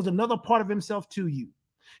reveals another part of himself to you.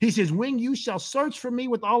 He says, when you shall search for me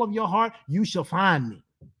with all of your heart, you shall find me.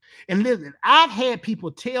 And listen, I've had people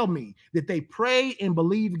tell me that they prayed and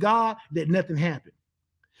believed God, that nothing happened.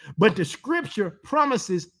 But the scripture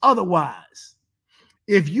promises otherwise.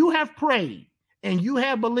 If you have prayed and you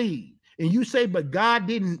have believed and you say, but God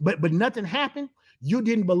didn't, but nothing happened, you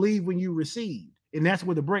didn't believe when you received. And that's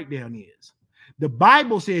where the breakdown is. The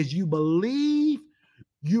Bible says you believe,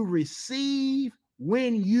 you receive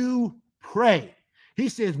when you pray. He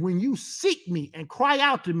says, when you seek me and cry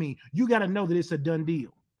out to me, you got to know that it's a done deal.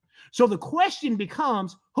 So the question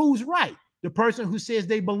becomes, who's right? The person who says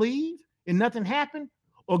they believe and nothing happened,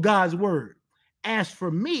 or God's word? As for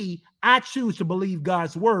me, I choose to believe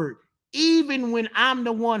God's word, even when I'm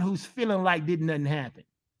the one who's feeling like nothing happen.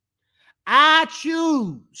 I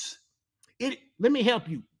choose it. Let me help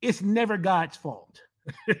you. It's never God's fault.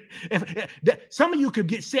 Some of you could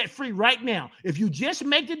get set free right now if you just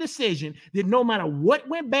make the decision that no matter what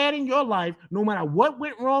went bad in your life, no matter what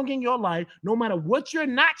went wrong in your life, no matter what you're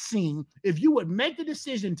not seeing, if you would make the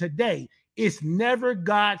decision today, it's never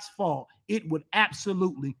God's fault. It would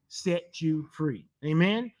absolutely set you free.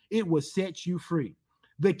 Amen. It will set you free.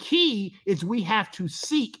 The key is we have to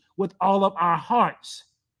seek with all of our hearts.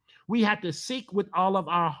 We have to seek with all of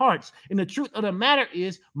our hearts. And the truth of the matter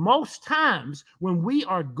is, most times when we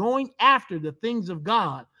are going after the things of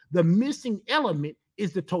God, the missing element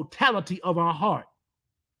is the totality of our heart.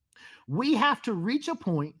 We have to reach a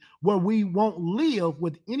point where we won't live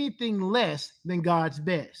with anything less than God's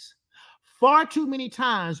best. Far too many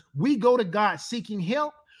times we go to God seeking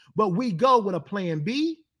help, but we go with a plan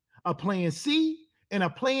B, a plan C, and a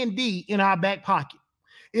plan D in our back pocket.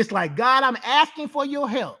 It's like, God, I'm asking for your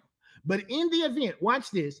help. But in the event, watch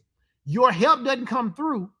this, your help doesn't come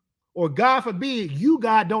through, or God forbid, you,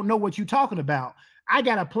 God, don't know what you're talking about. I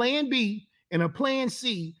got a plan B and a plan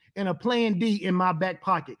C and a plan D in my back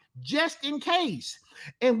pocket, just in case.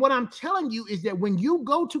 And what I'm telling you is that when you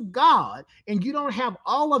go to God and you don't have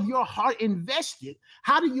all of your heart invested,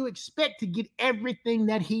 how do you expect to get everything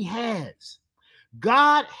that he has?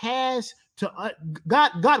 God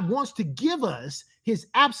wants to give us his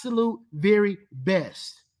absolute very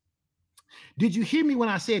best. Did you hear me when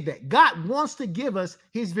I said that? God wants to give us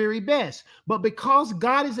his very best. But because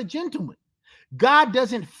God is a gentleman, God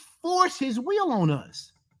doesn't force his will on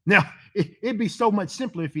us. Now, it'd be so much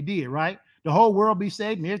simpler if he did, right? The whole world be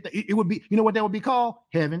saved, and everything. It would be, you know what that would be called?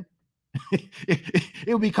 Heaven. It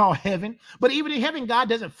would be called heaven. But even in heaven, God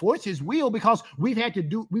doesn't force his will, because we've had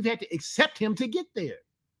to accept him to get there.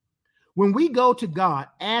 When we go to God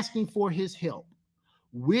asking for his help,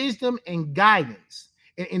 wisdom, and guidance,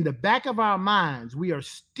 and in the back of our minds, we are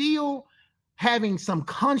still having some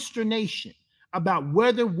consternation about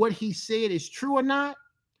whether what he said is true or not,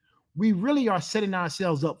 we really are setting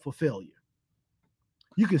ourselves up for failure.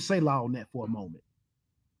 You can say la on that for a moment.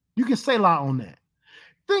 You can say la on that.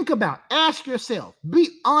 Think about, ask yourself,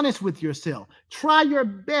 be honest with yourself. Try your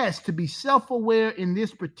best to be self-aware in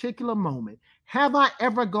this particular moment. Have I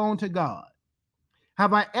ever gone to God?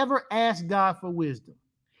 Have I ever asked God for wisdom?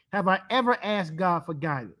 Have I ever asked God for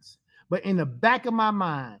guidance? But in the back of my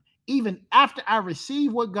mind, even after I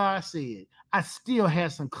received what God said, I still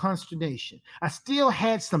had some consternation. I still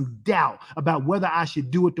had some doubt about whether I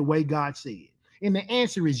should do it the way God said. And the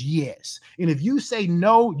answer is yes. And if you say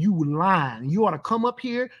no, you lying. You ought to come up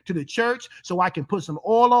here to the church so I can put some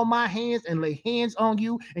oil on my hands and lay hands on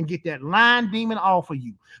you and get that lying demon off of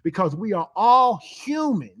you. Because we are all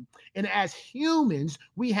human. And as humans,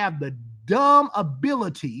 we have the dumb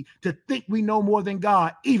ability to think we know more than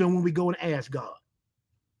God, even when we go and ask God.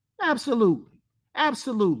 Absolutely.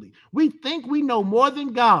 Absolutely. We think we know more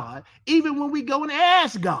than God, even when we go and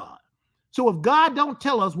ask God. So if God don't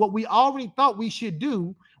tell us what we already thought we should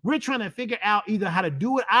do, we're trying to figure out either how to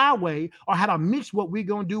do it our way or how to mix what we're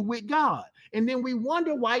going to do with God. And then we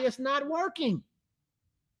wonder why it's not working.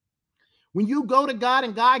 When you go to God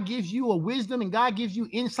and God gives you a wisdom and God gives you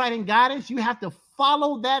insight and guidance, you have to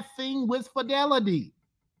follow that thing with fidelity.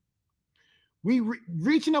 We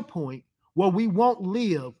reaching a point where we won't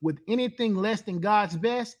live with anything less than God's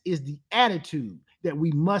best is the attitude that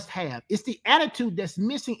we must have. It's the attitude that's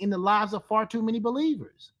missing in the lives of far too many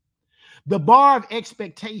believers. The bar of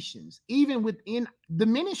expectations, even within the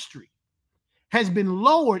ministry, has been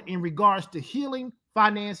lowered in regards to healing,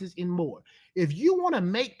 finances, and more. If you want to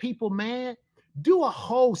make people mad, do a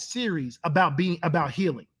whole series about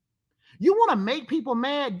healing. You want to make people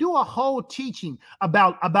mad, do a whole teaching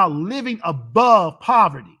about living above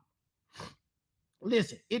poverty.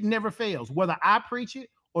 Listen, it never fails, whether I preach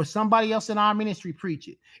it or somebody else in our ministry preach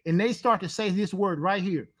it, and they start to say this word right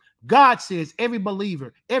here. God says every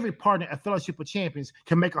believer, every partner at Fellowship of Champions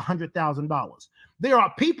can make $100,000. There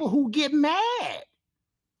are people who get mad.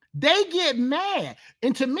 They get mad.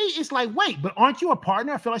 And to me, it's like, wait, but aren't you a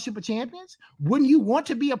partner at Fellowship of Champions? Wouldn't you want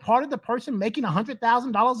to be a part of the person making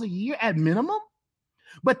 $100,000 a year at minimum?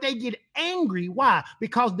 But they get angry. Why?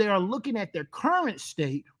 Because they are looking at their current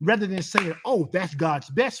state rather than saying, oh, that's God's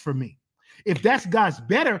best for me. If that's God's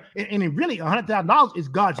better, and it really $100,000 is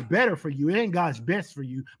God's better for you, it ain't God's best for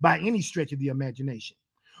you by any stretch of the imagination.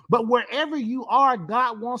 But wherever you are,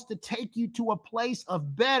 God wants to take you to a place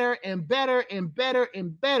of better and better and better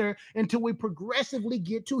and better until we progressively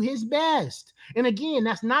get to his best. And again,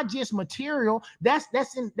 that's not just material. That's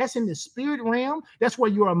in the spirit realm. That's where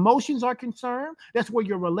your emotions are concerned. That's where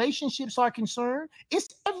your relationships are concerned.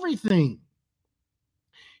 It's everything.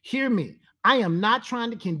 Hear me. I am not trying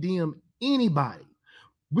to condemn anybody.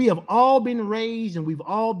 We have all been raised and we've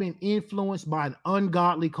all been influenced by an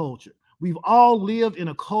ungodly culture. We've all lived in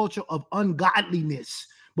a culture of ungodliness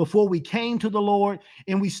before we came to the Lord,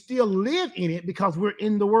 and we still live in it because we're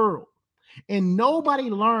in the world. And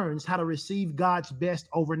nobody learns how to receive God's best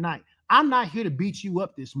overnight. I'm not here to beat you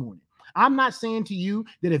up this morning. I'm not saying to you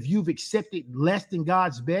that if you've accepted less than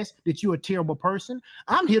God's best, that you're a terrible person.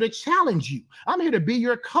 I'm here to challenge you. I'm here to be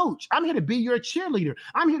your coach. I'm here to be your cheerleader.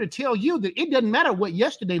 I'm here to tell you that it doesn't matter what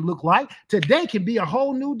yesterday looked like. Today can be a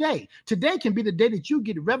whole new day. Today can be the day that you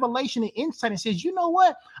get revelation and insight and says, you know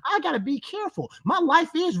what? I got to be careful. My life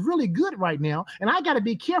is really good right now, and I got to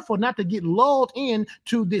be careful not to get lulled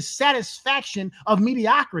into this satisfaction of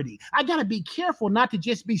mediocrity. I got to be careful not to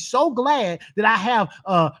just be so glad that I have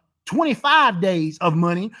 25 days of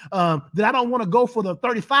money, that I don't want to go for the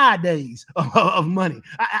 35 days of money.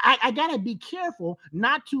 I got to be careful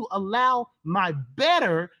not to allow my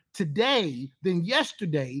better today than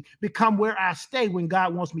yesterday become where I stay when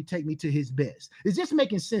God wants me to take me to his best. Is this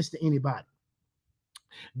making sense to anybody?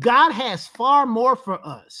 God has far more for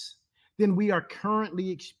us than we are currently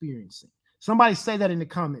experiencing. Somebody say that in the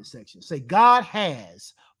comment section. Say, God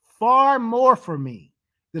has far more for me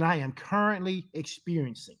than I am currently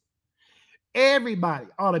experiencing. Everybody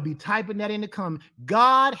ought to be typing that in the comment.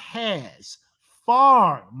 God has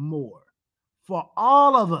far more for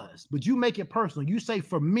all of us, but you make it personal. You say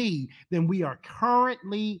for me than we are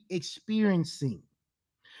currently experiencing.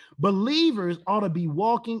 Believers ought to be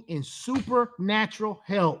walking in supernatural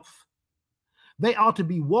health. They ought to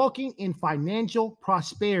be walking in financial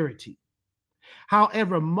prosperity.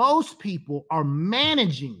 However, most people are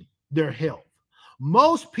managing their health.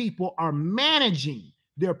 Most people are managing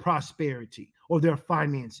their prosperity or their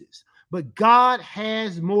finances. But God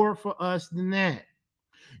has more for us than that.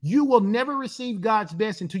 You will never receive God's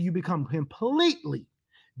best until you become completely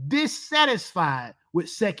dissatisfied with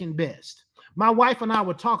second best. My wife and I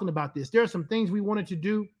were talking about this. There are some things we wanted to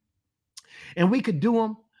do, and we could do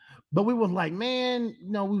them, but we were like, man,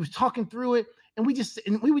 we was talking through it, and we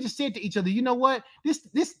would just say to each other, you know what?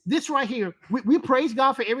 This right here, we praise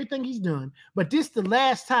God for everything he's done, but this is the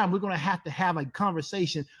last time we're going to have a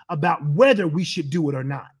conversation about whether we should do it or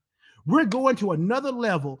not. We're going to another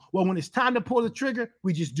level where when it's time to pull the trigger,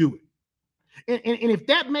 we just do it. And if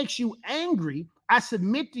that makes you angry, I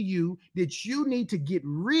submit to you that you need to get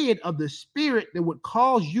rid of the spirit that would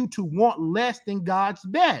cause you to want less than God's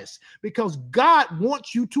best, because God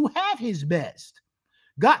wants you to have his best.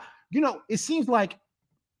 God, it seems like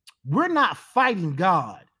we're not fighting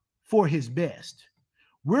God for his best.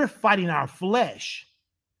 We're fighting our flesh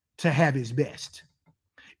to have his best.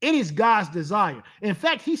 It is God's desire. In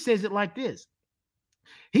fact, he says it like this.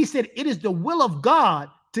 He said, it is the will of God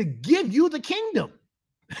to give you the kingdom.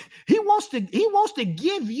 He wants to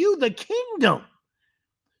give you the kingdom.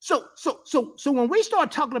 So when we start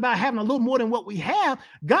talking about having a little more than what we have,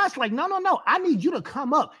 God's like, no, I need you to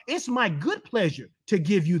come up. It's my good pleasure to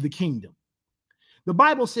give you the kingdom. The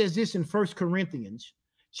Bible says this in 1 Corinthians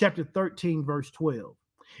chapter 13, verse 12.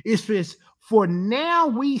 It says, for now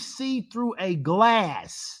we see through a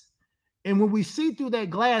glass. And when we see through that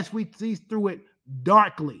glass, we see through it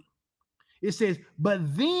darkly. It says,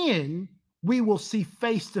 but then we will see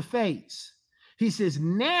face to face. He says,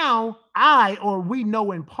 now we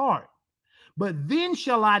know in part, but then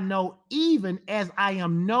shall I know even as I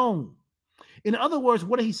am known. In other words,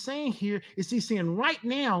 what he's saying here is he's saying right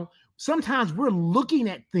now, sometimes we're looking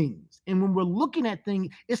at things. And when we're looking at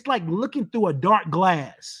things, it's like looking through a dark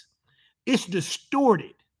glass. It's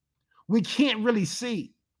distorted. We can't really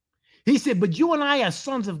see. He said, but you and I, as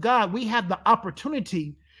sons of God, we have the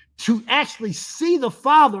opportunity to actually see the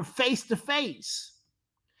Father face to face.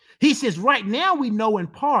 He says, right now we know in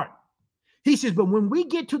part. He says, but when we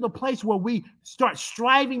get to the place where we start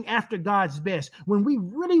striving after God's best, when we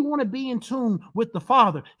really want to be in tune with the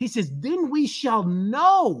Father, he says, then we shall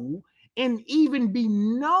know and even be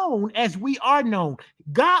known as we are known.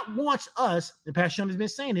 God wants us, and Pastor Sean has been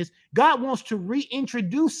saying this, God wants to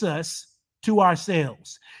reintroduce us to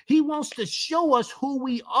ourselves. He wants to show us who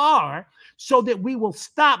we are so that we will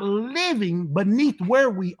stop living beneath where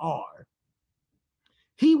we are.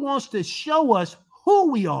 He wants to show us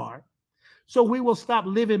who we are so we will stop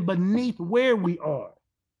living beneath where we are.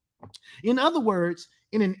 In other words,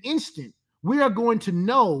 in an instant, we are going to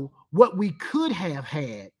know what we could have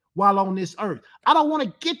had while on this earth. I don't want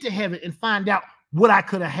to get to heaven and find out what I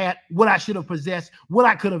could have had, what I should have possessed, what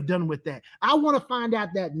I could have done with that. I want to find out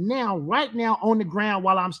that now, right now on the ground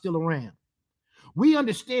while I'm still around. We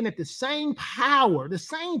understand that the same power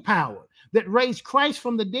that raised Christ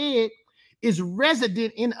from the dead is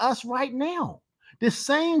resident in us right now. The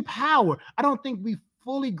same power. I don't think we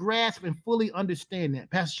fully grasp and fully understand that.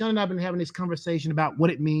 Pastor Sean and I have been having this conversation about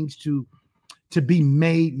what it means to be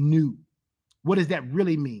made new. What does that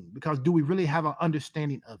really mean? Because do we really have an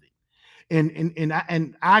understanding of it?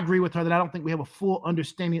 And I agree with her that I don't think we have a full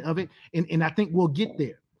understanding of it. And I think we'll get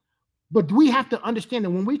there. But we have to understand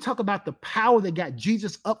that when we talk about the power that got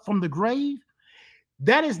Jesus up from the grave,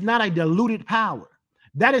 that is not a diluted power.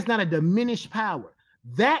 That is not a diminished power.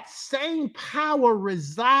 That same power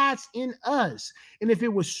resides in us. And if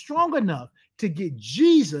it was strong enough to get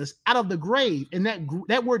Jesus out of the grave, and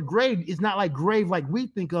that word grave is not like grave like we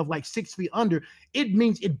think of, like 6 feet under. It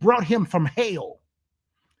means it brought him from hell.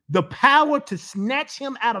 The power to snatch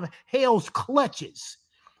him out of hell's clutches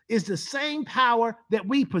is the same power that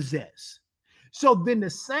we possess. So then the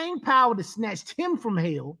same power that snatched him from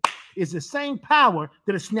hell is the same power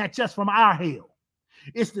that'll snatch us from our hell.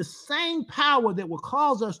 It's the same power that will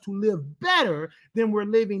cause us to live better than we're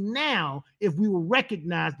living now if we will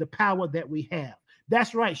recognize the power that we have.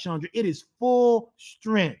 That's right, Chandra. It is full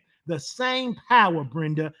strength. The same power,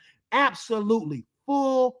 Brenda. Absolutely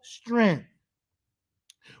full strength.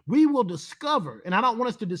 We will discover, and I don't want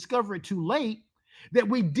us to discover it too late, that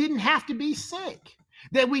we didn't have to be sick,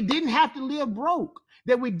 that we didn't have to live broke,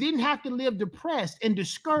 that we didn't have to live depressed and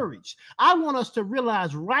discouraged. I want us to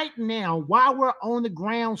realize right now, while we're on the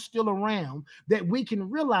ground still around, that we can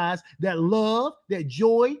realize that love, that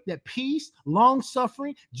joy, that peace,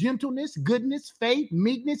 long-suffering, gentleness, goodness, faith,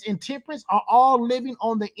 meekness, and temperance are all living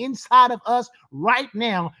on the inside of us right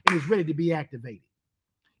now and is ready to be activated.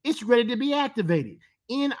 It's ready to be activated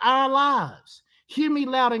in our lives. Hear me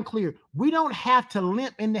loud and clear. We don't have to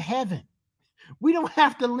limp into heaven. We don't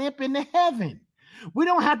have to limp into heaven. We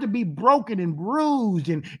don't have to be broken and bruised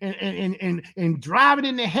and driving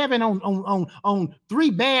into heaven on 3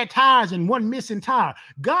 bad tires and 1 missing tire.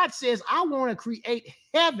 God says, I want to create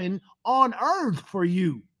heaven on earth for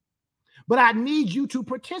you, but I need you to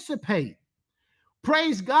participate.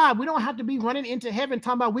 Praise God. We don't have to be running into heaven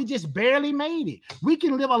talking about we just barely made it. We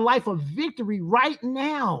can live a life of victory right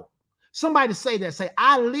now. Somebody say that. Say,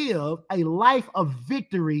 I live a life of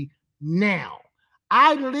victory now.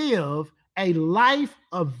 I live a life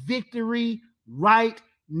of victory right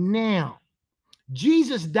now.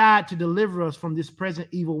 Jesus died to deliver us from this present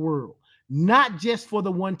evil world, not just for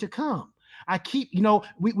the one to come. I keep,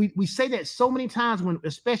 we say that so many times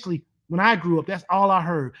especially when I grew up, that's all I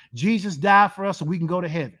heard. Jesus died for us so we can go to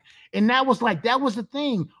heaven. And that was the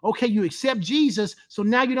thing. Okay, you accept Jesus, so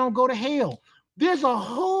now you don't go to hell. There's a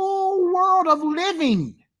whole world of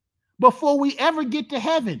living before we ever get to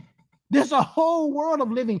heaven. There's a whole world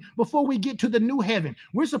of living before we get to the new heaven.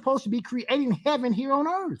 We're supposed to be creating heaven here on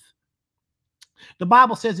earth. The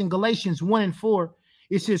Bible says in Galatians 1:4,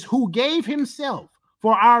 it says, who gave himself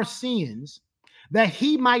for our sins that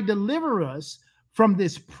he might deliver us from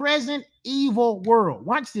this present evil world.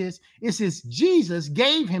 Watch this. It says Jesus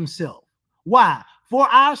gave himself. Why? For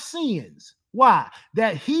our sins. Why?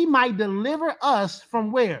 That he might deliver us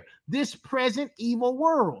from where? This present evil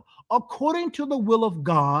world, according to the will of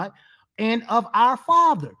God and of our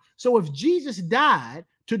Father. So if Jesus died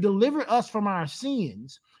to deliver us from our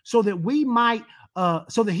sins so that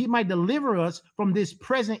he might deliver us from this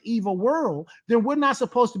present evil world, then we're not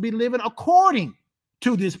supposed to be living according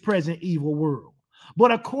to this present evil world.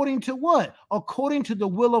 But according to what? According to the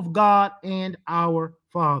will of God and our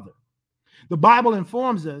Father. The Bible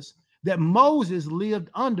informs us that Moses lived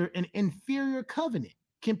under an inferior covenant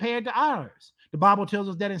compared to ours. The Bible tells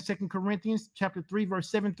us that in 2 Corinthians chapter 3, verse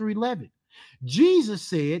 7 through 11. Jesus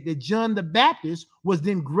said that John the Baptist was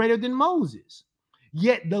then greater than Moses,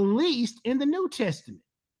 yet the least in the New Testament.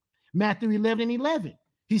 Matthew 11:11.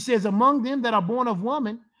 He says, among them that are born of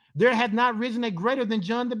woman, there hath not risen a greater than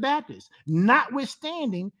John the Baptist.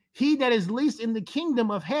 Notwithstanding, he that is least in the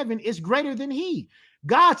kingdom of heaven is greater than he.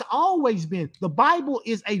 God's always been. The Bible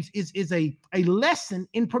is a lesson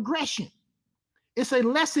in progression. It's a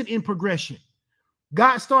lesson in progression.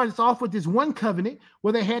 God started off with this one covenant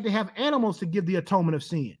where they had to have animals to give the atonement of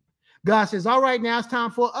sin. God says, all right, now it's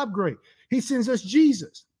time for an upgrade. He sends us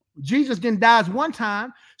Jesus. Jesus then dies one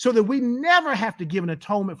time so that we never have to give an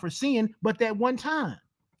atonement for sin, but that one time.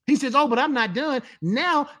 He says, oh, but I'm not done.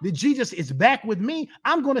 Now that Jesus is back with me,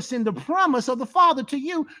 I'm going to send the promise of the Father to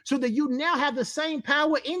you so that you now have the same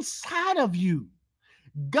power inside of you.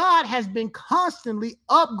 God has been constantly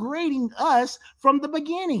upgrading us from the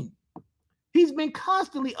beginning. He's been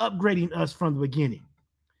constantly upgrading us from the beginning.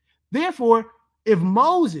 Therefore, if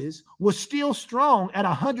Moses was still strong at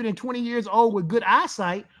 120 years old with good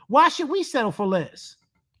eyesight, why should we settle for less?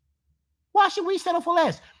 Why should we settle for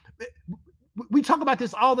less? We talk about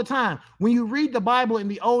this all the time. When you read the Bible in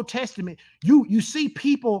the Old Testament, you see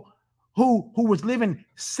people who was living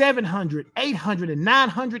 700, 800, and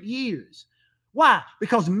 900 years. Why?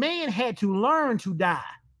 Because man had to learn to die.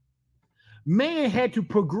 Man had to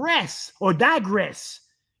progress or digress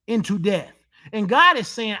into death. And God is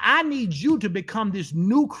saying, I need you to become this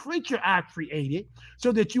new creature I created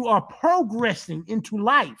so that you are progressing into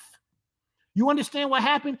life. You understand what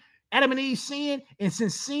happened? Adam and Eve sinned, and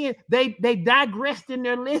since sin, they digressed in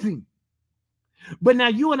their living. But now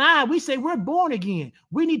you and I, we say we're born again.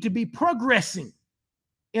 We need to be progressing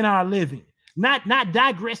in our living, not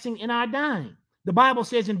digressing in our dying. The Bible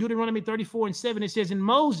says in Deuteronomy 34:7, it says, and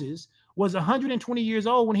Moses was 120 years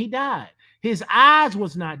old when he died. His eyes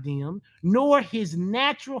was not dim, nor his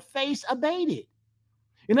natural face abated.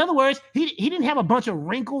 In other words, he didn't have a bunch of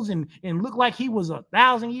wrinkles and look like he was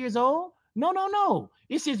 1,000 years old. No, no, no.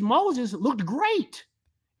 It says Moses looked great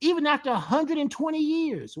even after 120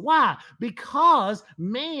 years. Why? Because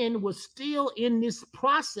man was still in this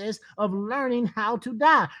process of learning how to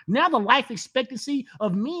die. Now the life expectancy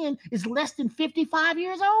of men is less than 55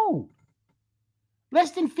 years old.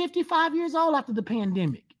 Less than 55 years old after the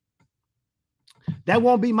pandemic. That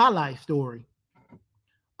won't be my life story.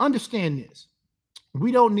 Understand this.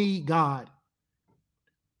 We don't need God.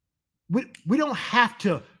 We don't have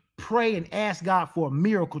to pray and ask God for a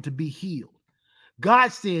miracle to be healed.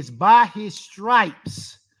 God says, by his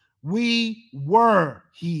stripes, we were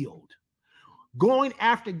healed. Going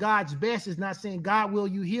after God's best is not saying, God, will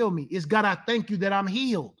you heal me? It's God, I thank you that I'm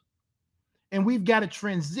healed. And we've got to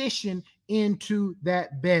transition into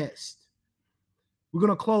that best. We're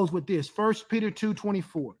going to close with this. 1 Peter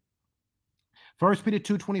 2:24. 1 Peter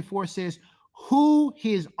 2:24 says, who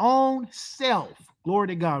his own self, glory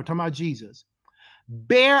to God, we're talking about Jesus,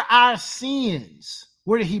 bear our sins.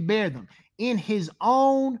 Where did he bear them? In his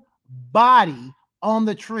own body on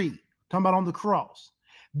the tree, talking about on the cross,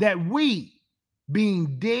 that we,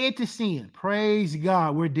 being dead to sin, praise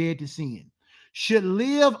God, we're dead to sin, should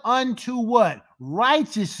live unto what?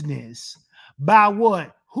 Righteousness, by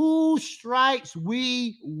what? Whose stripes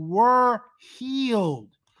we were healed.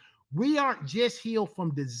 We aren't just healed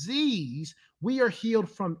from disease, we are healed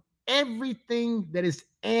from everything that is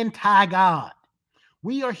anti-God.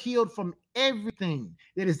 We are healed from everything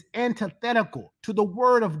that is antithetical to the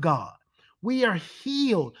word of God. We are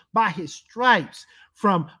healed by his stripes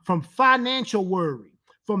from financial worry,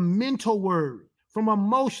 from mental worry, from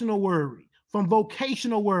emotional worry, from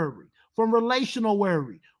vocational worry, from relational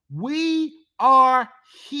worry. We are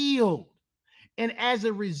healed. And as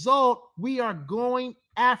a result, we are going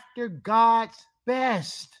after God's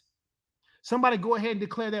best. Somebody go ahead and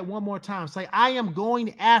declare that one more time. Say, I am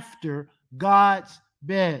going after God's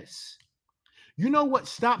best. You know what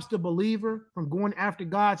stops the believer from going after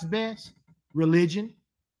God's best? Religion.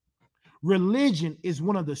 Religion is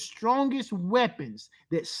one of the strongest weapons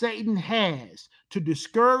that Satan has to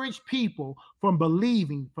discourage people from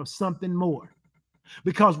believing for something more.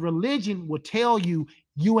 Because religion will tell you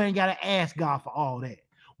you ain't got to ask God for all that.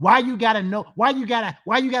 Why you gotta know? Why you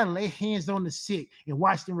gotta lay hands on the sick and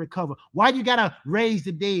watch them recover? Why you gotta raise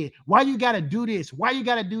the dead? Why you gotta do this? Why you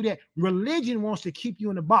gotta do that? Religion wants to keep you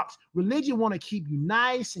in the box. Religion want to keep you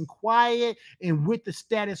nice and quiet and with the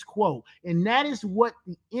status quo. And that is what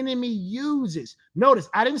the enemy uses. Notice,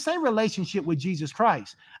 I didn't say relationship with Jesus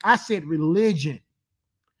Christ. I said religion.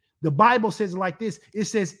 The Bible says it like this. It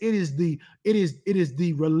says it is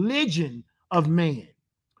the religion of man.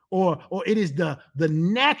 Or it is the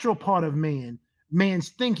natural part of man's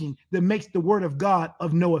thinking that makes the word of God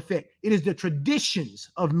of no effect. It is the traditions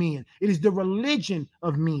of men. It is the religion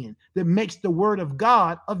of men that makes the word of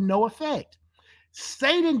God of no effect.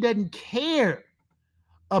 Satan doesn't care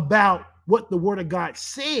about what the word of God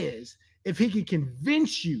says if he can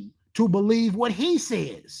convince you to believe what he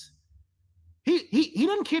says. He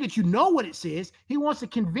doesn't care that you know what it says. He wants to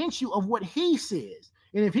convince you of what he says.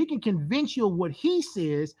 And if he can convince you of what he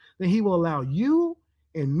says, then he will allow you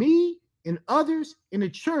and me and others in the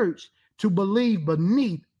church to believe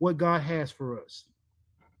beneath what God has for us.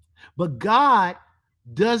 But God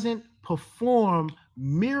doesn't perform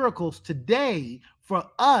miracles today for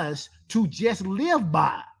us to just live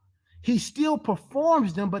by. He still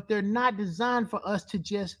performs them, but they're not designed for us to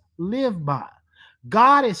just live by.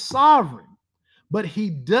 God is sovereign, but he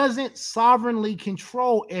doesn't sovereignly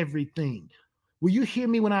control everything. Will you hear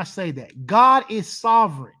me when I say that? God is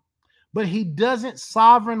sovereign, but he doesn't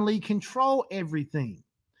sovereignly control everything.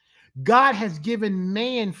 God has given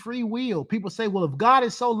man free will. People say, well, if God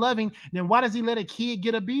is so loving, then why does he let a kid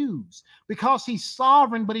get abused? Because he's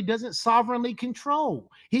sovereign, but he doesn't sovereignly control.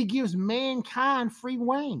 He gives mankind free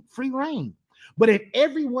reign. But if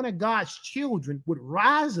every one of God's children would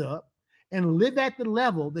rise up and live at the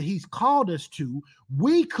level that he's called us to,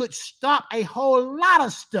 we could stop a whole lot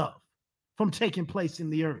of stuff from taking place in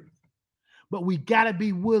the earth. But we got to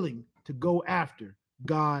be willing to go after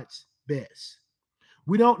God's best.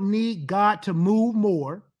 We don't need God to move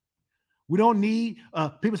more. We don't need,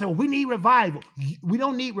 people say, well, we need revival. We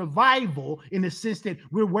don't need revival in the sense that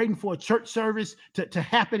we're waiting for a church service to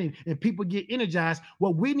happen and people get energized.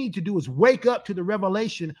 What we need to do is wake up to the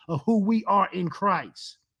revelation of who we are in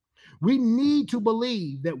Christ. We need to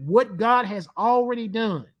believe that what God has already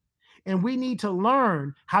done, and we need to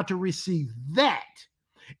learn how to receive that.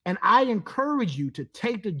 And I encourage you to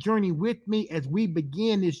take the journey with me as we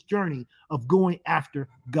begin this journey of going after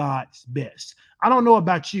God's best. I don't know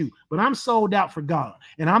about you, but I'm sold out for God.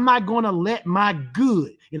 And I'm not going to let my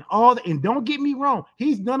good and all the, and don't get me wrong,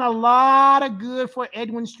 he's done a lot of good for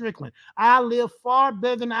Edwin Strickland. I live far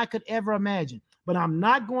better than I could ever imagine. But I'm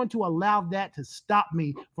not going to allow that to stop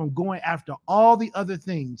me from going after all the other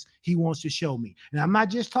things he wants to show me. And I'm not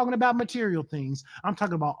just talking about material things. I'm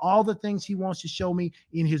talking about all the things he wants to show me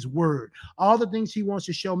in his word, all the things he wants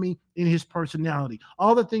to show me in his personality,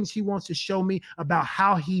 all the things he wants to show me about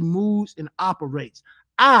how he moves and operates.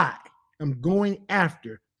 I am going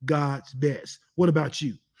after God's best. What about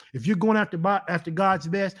you? If you're going after God's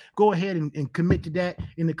best, go ahead and commit to that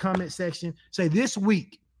in the comment section. Say, this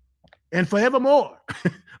week and forevermore,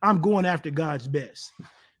 I'm going after God's best.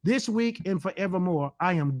 This week and forevermore,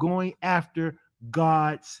 I am going after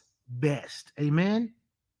God's best. Amen.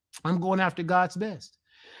 I'm going after God's best.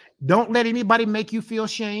 Don't let anybody make you feel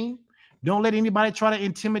shame. Don't let anybody try to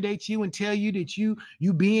intimidate you and tell you that you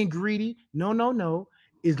being greedy. No, no, no.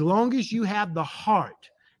 As long as you have the heart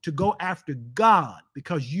to go after God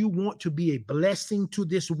because you want to be a blessing to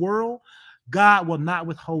this world, God will not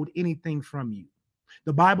withhold anything from you.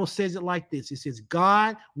 The Bible says it like this. It says,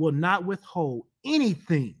 God will not withhold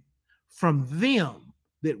anything from them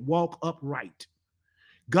that walk upright.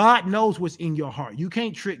 God knows what's in your heart. You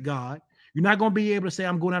can't trick God. You're not going to be able to say,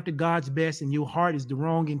 I'm going after God's best, and your heart is the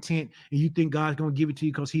wrong intent, and you think God's going to give it to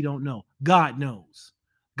you because he don't know. God knows.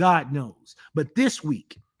 God knows. But this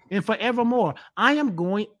week and forevermore, I am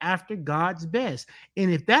going after God's best. And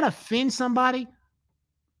if that offends somebody,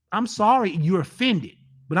 I'm sorry, you're offended,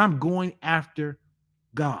 but I'm going after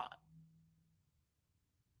God.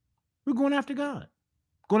 We're going after God,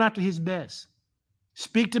 going after his best.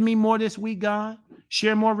 Speak to me more this week, God.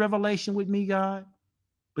 Share more revelation with me, God.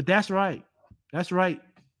 But that's right. That's right.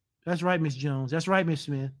 That's right, Miss Jones. That's right, Miss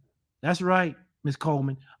Smith. That's right, Miss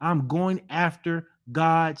Coleman. I'm going after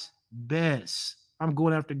God's best. I'm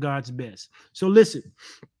going after God's best. So listen,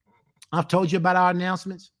 I've told you about our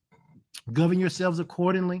announcements. Govern yourselves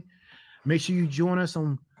accordingly. Make sure you join us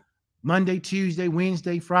on Monday, Tuesday,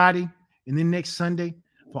 Wednesday, Friday, and then next Sunday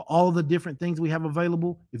for all the different things we have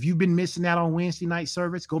available. If you've been missing out on Wednesday night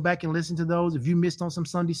service, go back and listen to those. If you missed on some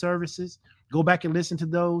Sunday services, go back and listen to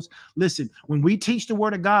those. Listen, when we teach the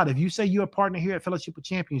word of God, if you say you're a partner here at Fellowship of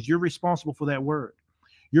Champions, you're responsible for that word.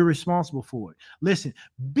 You're responsible for it. Listen,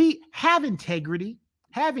 have integrity.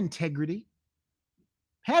 Have integrity.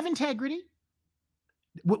 Have integrity.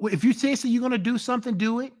 If you say so you're going to do something,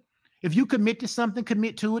 do it. If you commit to something,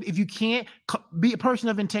 commit to it. If you can't, be a person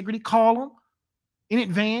of integrity. Call them in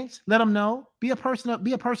advance. Let them know. Be a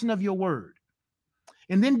person of your word.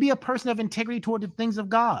 And then be a person of integrity toward the things of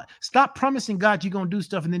God. Stop promising God you're going to do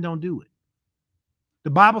stuff and then don't do it. The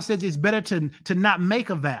Bible says it's better to not make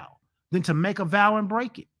a vow than to make a vow and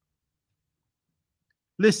break it.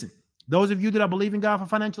 Listen, those of you that are believing God for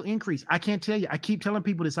financial increase, I can't tell you. I keep telling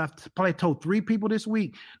people this. I've probably told 3 people this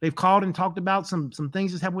week. They've called and talked about some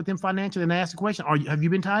things that's happened with them financially, and I asked the question, have you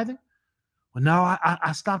been tithing? Well, no,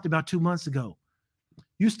 I stopped about 2 months ago.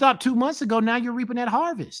 You stopped 2 months ago. Now you're reaping that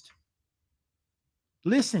harvest.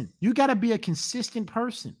 Listen, you got to be a consistent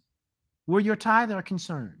person where your tithes are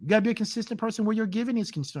concerned. You got to be a consistent person where your giving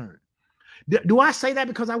is concerned. Do I say that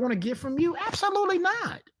because I want to give from you? Absolutely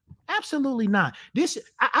not. Absolutely not.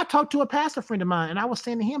 I talked to a pastor friend of mine, and I was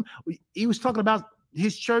saying to him, he was talking about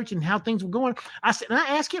his church and how things were going. I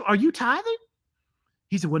asked him, are you tithing?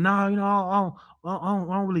 He said, well, no, I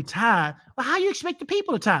don't really tithe. Well, how do you expect the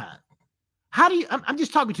people to tithe? I'm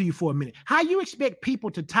just talking to you for a minute. How you expect people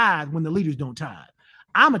to tithe when the leaders don't tithe?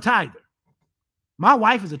 I'm a tither. My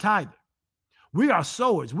wife is a tither. We are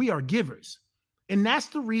sowers. We are givers. And that's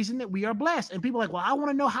the reason that we are blessed. And people are like, well, I want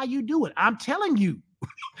to know how you do it. I'm telling you.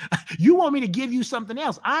 You want me to give you something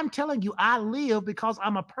else. I'm telling you, I live because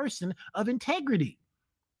I'm a person of integrity.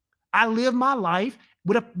 I live my life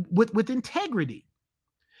with integrity.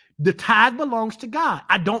 The tithe belongs to God.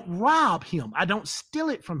 I don't rob him. I don't steal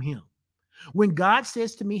it from him. When God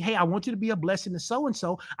says to me, hey, I want you to be a blessing to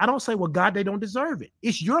so-and-so, I don't say, well, God, they don't deserve it.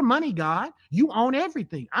 It's your money, God. You own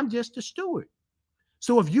everything. I'm just a steward.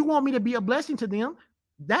 So if you want me to be a blessing to them,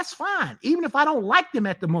 that's fine. Even if I don't like them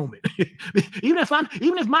at the moment, even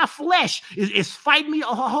if my flesh is fighting me a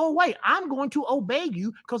whole way, I'm going to obey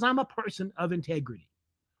you because I'm a person of integrity.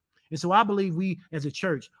 And so I believe we as a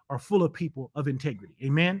church are full of people of integrity.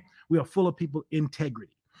 Amen. We are full of people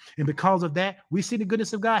integrity. And because of that, we see the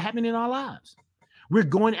goodness of God happening in our lives. We're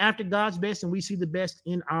going after God's best and we see the best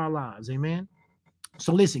in our lives. Amen.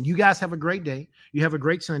 So listen, you guys have a great day. You have a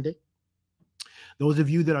great Sunday. Those of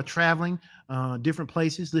you that are traveling different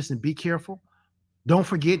places, listen, be careful. Don't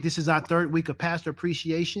forget, this is our 3rd week of Pastor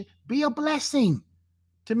Appreciation. Be a blessing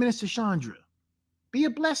to Minister Chandra. Be a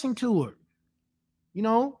blessing to her. You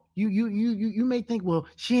know, you may think, well,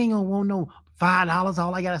 she ain't gonna want no $5.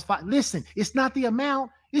 All I got is $5. Listen, it's not the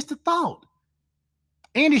amount, it's the thought.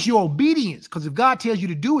 And it's your obedience. Because if God tells you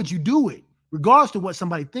to do it, you do it, regardless of what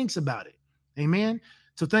somebody thinks about it. Amen.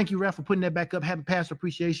 So thank you, Ralph, for putting that back up. Happy Pastor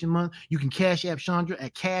Appreciation Month. You can Cash App Chandra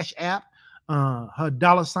at Cash App. Her $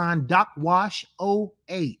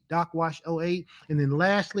 DocWash08, DocWash08. And then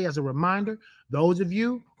lastly, as a reminder, those of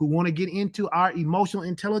you who want to get into our Emotional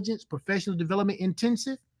Intelligence Professional Development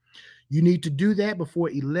Intensive, you need to do that before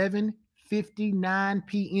 11:59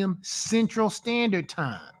 p.m. Central Standard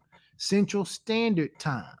Time. Central Standard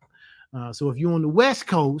Time. So if you're on the West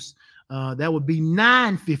Coast, that would be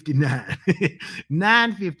 9:59,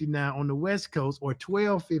 9:59 on the West Coast, or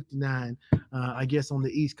 12:59, I guess, on the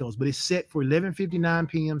East Coast. But it's set for 11:59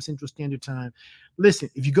 p.m. Central Standard Time. Listen,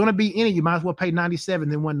 if you're going to be in it, you might as well pay $97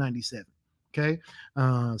 than $197. Okay,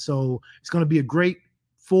 so it's going to be a great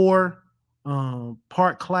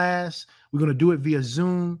 4-part class. We're going to do it via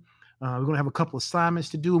Zoom. We're going to have a couple assignments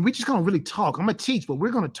to do, and we're just going to really talk. I'm going to teach, but we're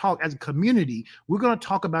going to talk as a community. We're going to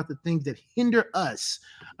talk about the things that hinder us,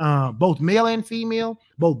 both male and female,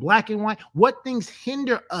 both black and white. What things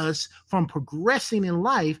hinder us from progressing in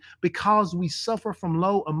life because we suffer from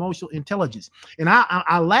low emotional intelligence. And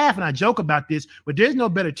I laugh and I joke about this, but there's no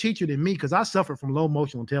better teacher than me because I suffer from low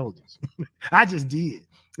emotional intelligence. I just did,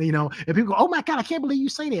 you know, and people go, oh my God, I can't believe you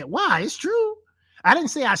say that. Why? It's true. I didn't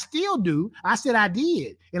say I still do. I said I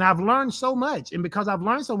did. And I've learned so much. And because I've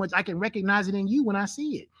learned so much, I can recognize it in you when I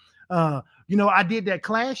see it. You know, I did that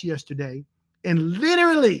class yesterday, and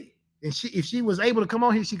literally, and if she was able to come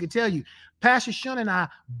on here, she could tell you, Pastor Shun and I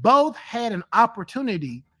both had an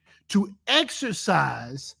opportunity to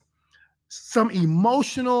exercise some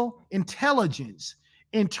emotional intelligence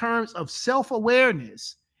in terms of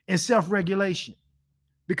self-awareness and self-regulation.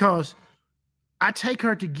 Because I take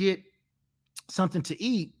her to get something to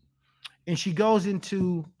eat, and she goes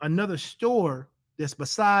into another store that's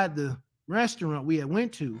beside the restaurant we had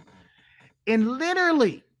went to, and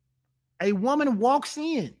literally a woman walks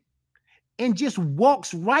in and just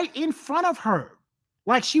walks right in front of her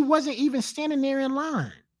like she wasn't even standing there in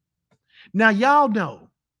line. Now y'all know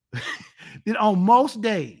that on most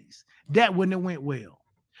days that wouldn't have went well,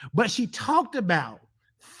 but she talked about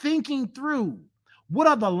thinking through what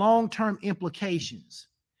are the long-term implications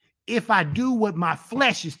if I do what my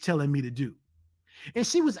flesh is telling me to do. And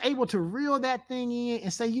she was able to reel that thing in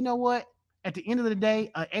and say, you know what? At the end of the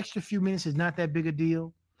day, an extra few minutes is not that big a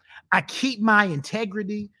deal. I keep my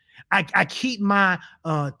integrity. I keep my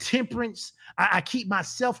temperance. I keep my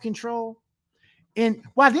self-control. And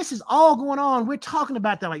while this is all going on, we're talking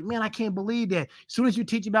about that. Like, man, I can't believe that. As soon as you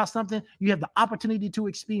teach about something, you have the opportunity to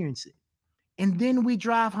experience it. And then we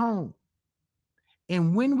drive home.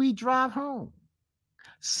 And when we drive home,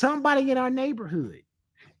 somebody in our neighborhood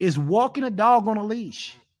is walking a dog on a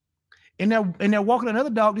leash, and they're walking another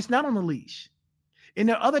dog that's not on a leash, and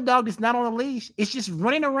the other dog that's not on a leash is just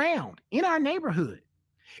running around in our neighborhood,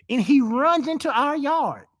 and he runs into our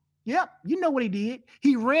yard. Yep, you know what he did.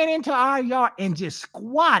 He ran into our yard and just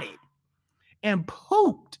squatted and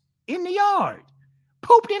pooped in the yard,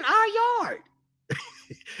 pooped in our yard.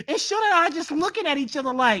 And Sean and I are just looking at each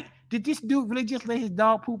other like, did this dude really just let his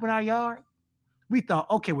dog poop in our yard? We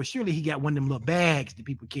thought, okay, well, surely he got one of them little bags that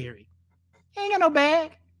people carry. He ain't got no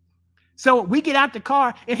bag. So we get out the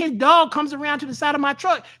car, and his dog comes around to the side of my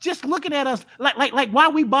truck, just looking at us like why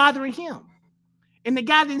are we bothering him? And the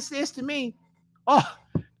guy then says to me, oh,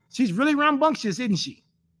 she's really rambunctious, isn't she?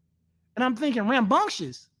 And I'm thinking,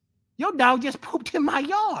 rambunctious? Your dog just pooped in my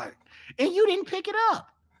yard, and you didn't pick it up.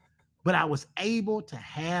 But I was able to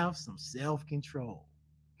have some self-control.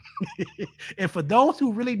 And for those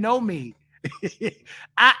who really know me,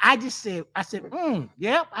 I said,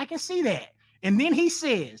 yep, I can see that. And then he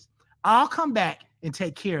says, I'll come back and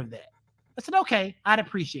take care of that. I said, okay, I'd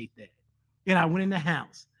appreciate that. And I went in the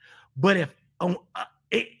house. But if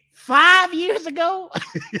 5 years ago,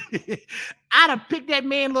 I'd have picked that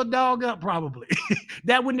man little dog up probably.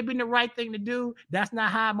 That wouldn't have been the right thing to do. That's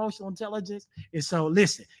not high emotional intelligence. And so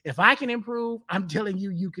listen, if I can improve, I'm telling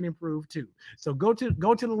you, you can improve too. So go to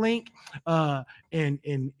the link and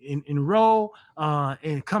enroll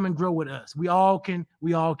and come and grow with us. We all can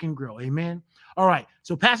grow. Amen. All right.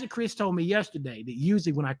 So Pastor Chris told me yesterday that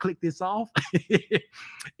usually when I click this off,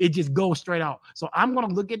 it just goes straight off. So I'm going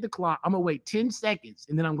to look at the clock. I'm going to wait 10 seconds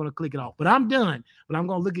and then I'm going to click it off. But I'm done. But I'm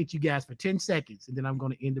going to look at you guys for 10 seconds and then I'm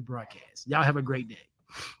going to end the broadcast. Y'all have a great day.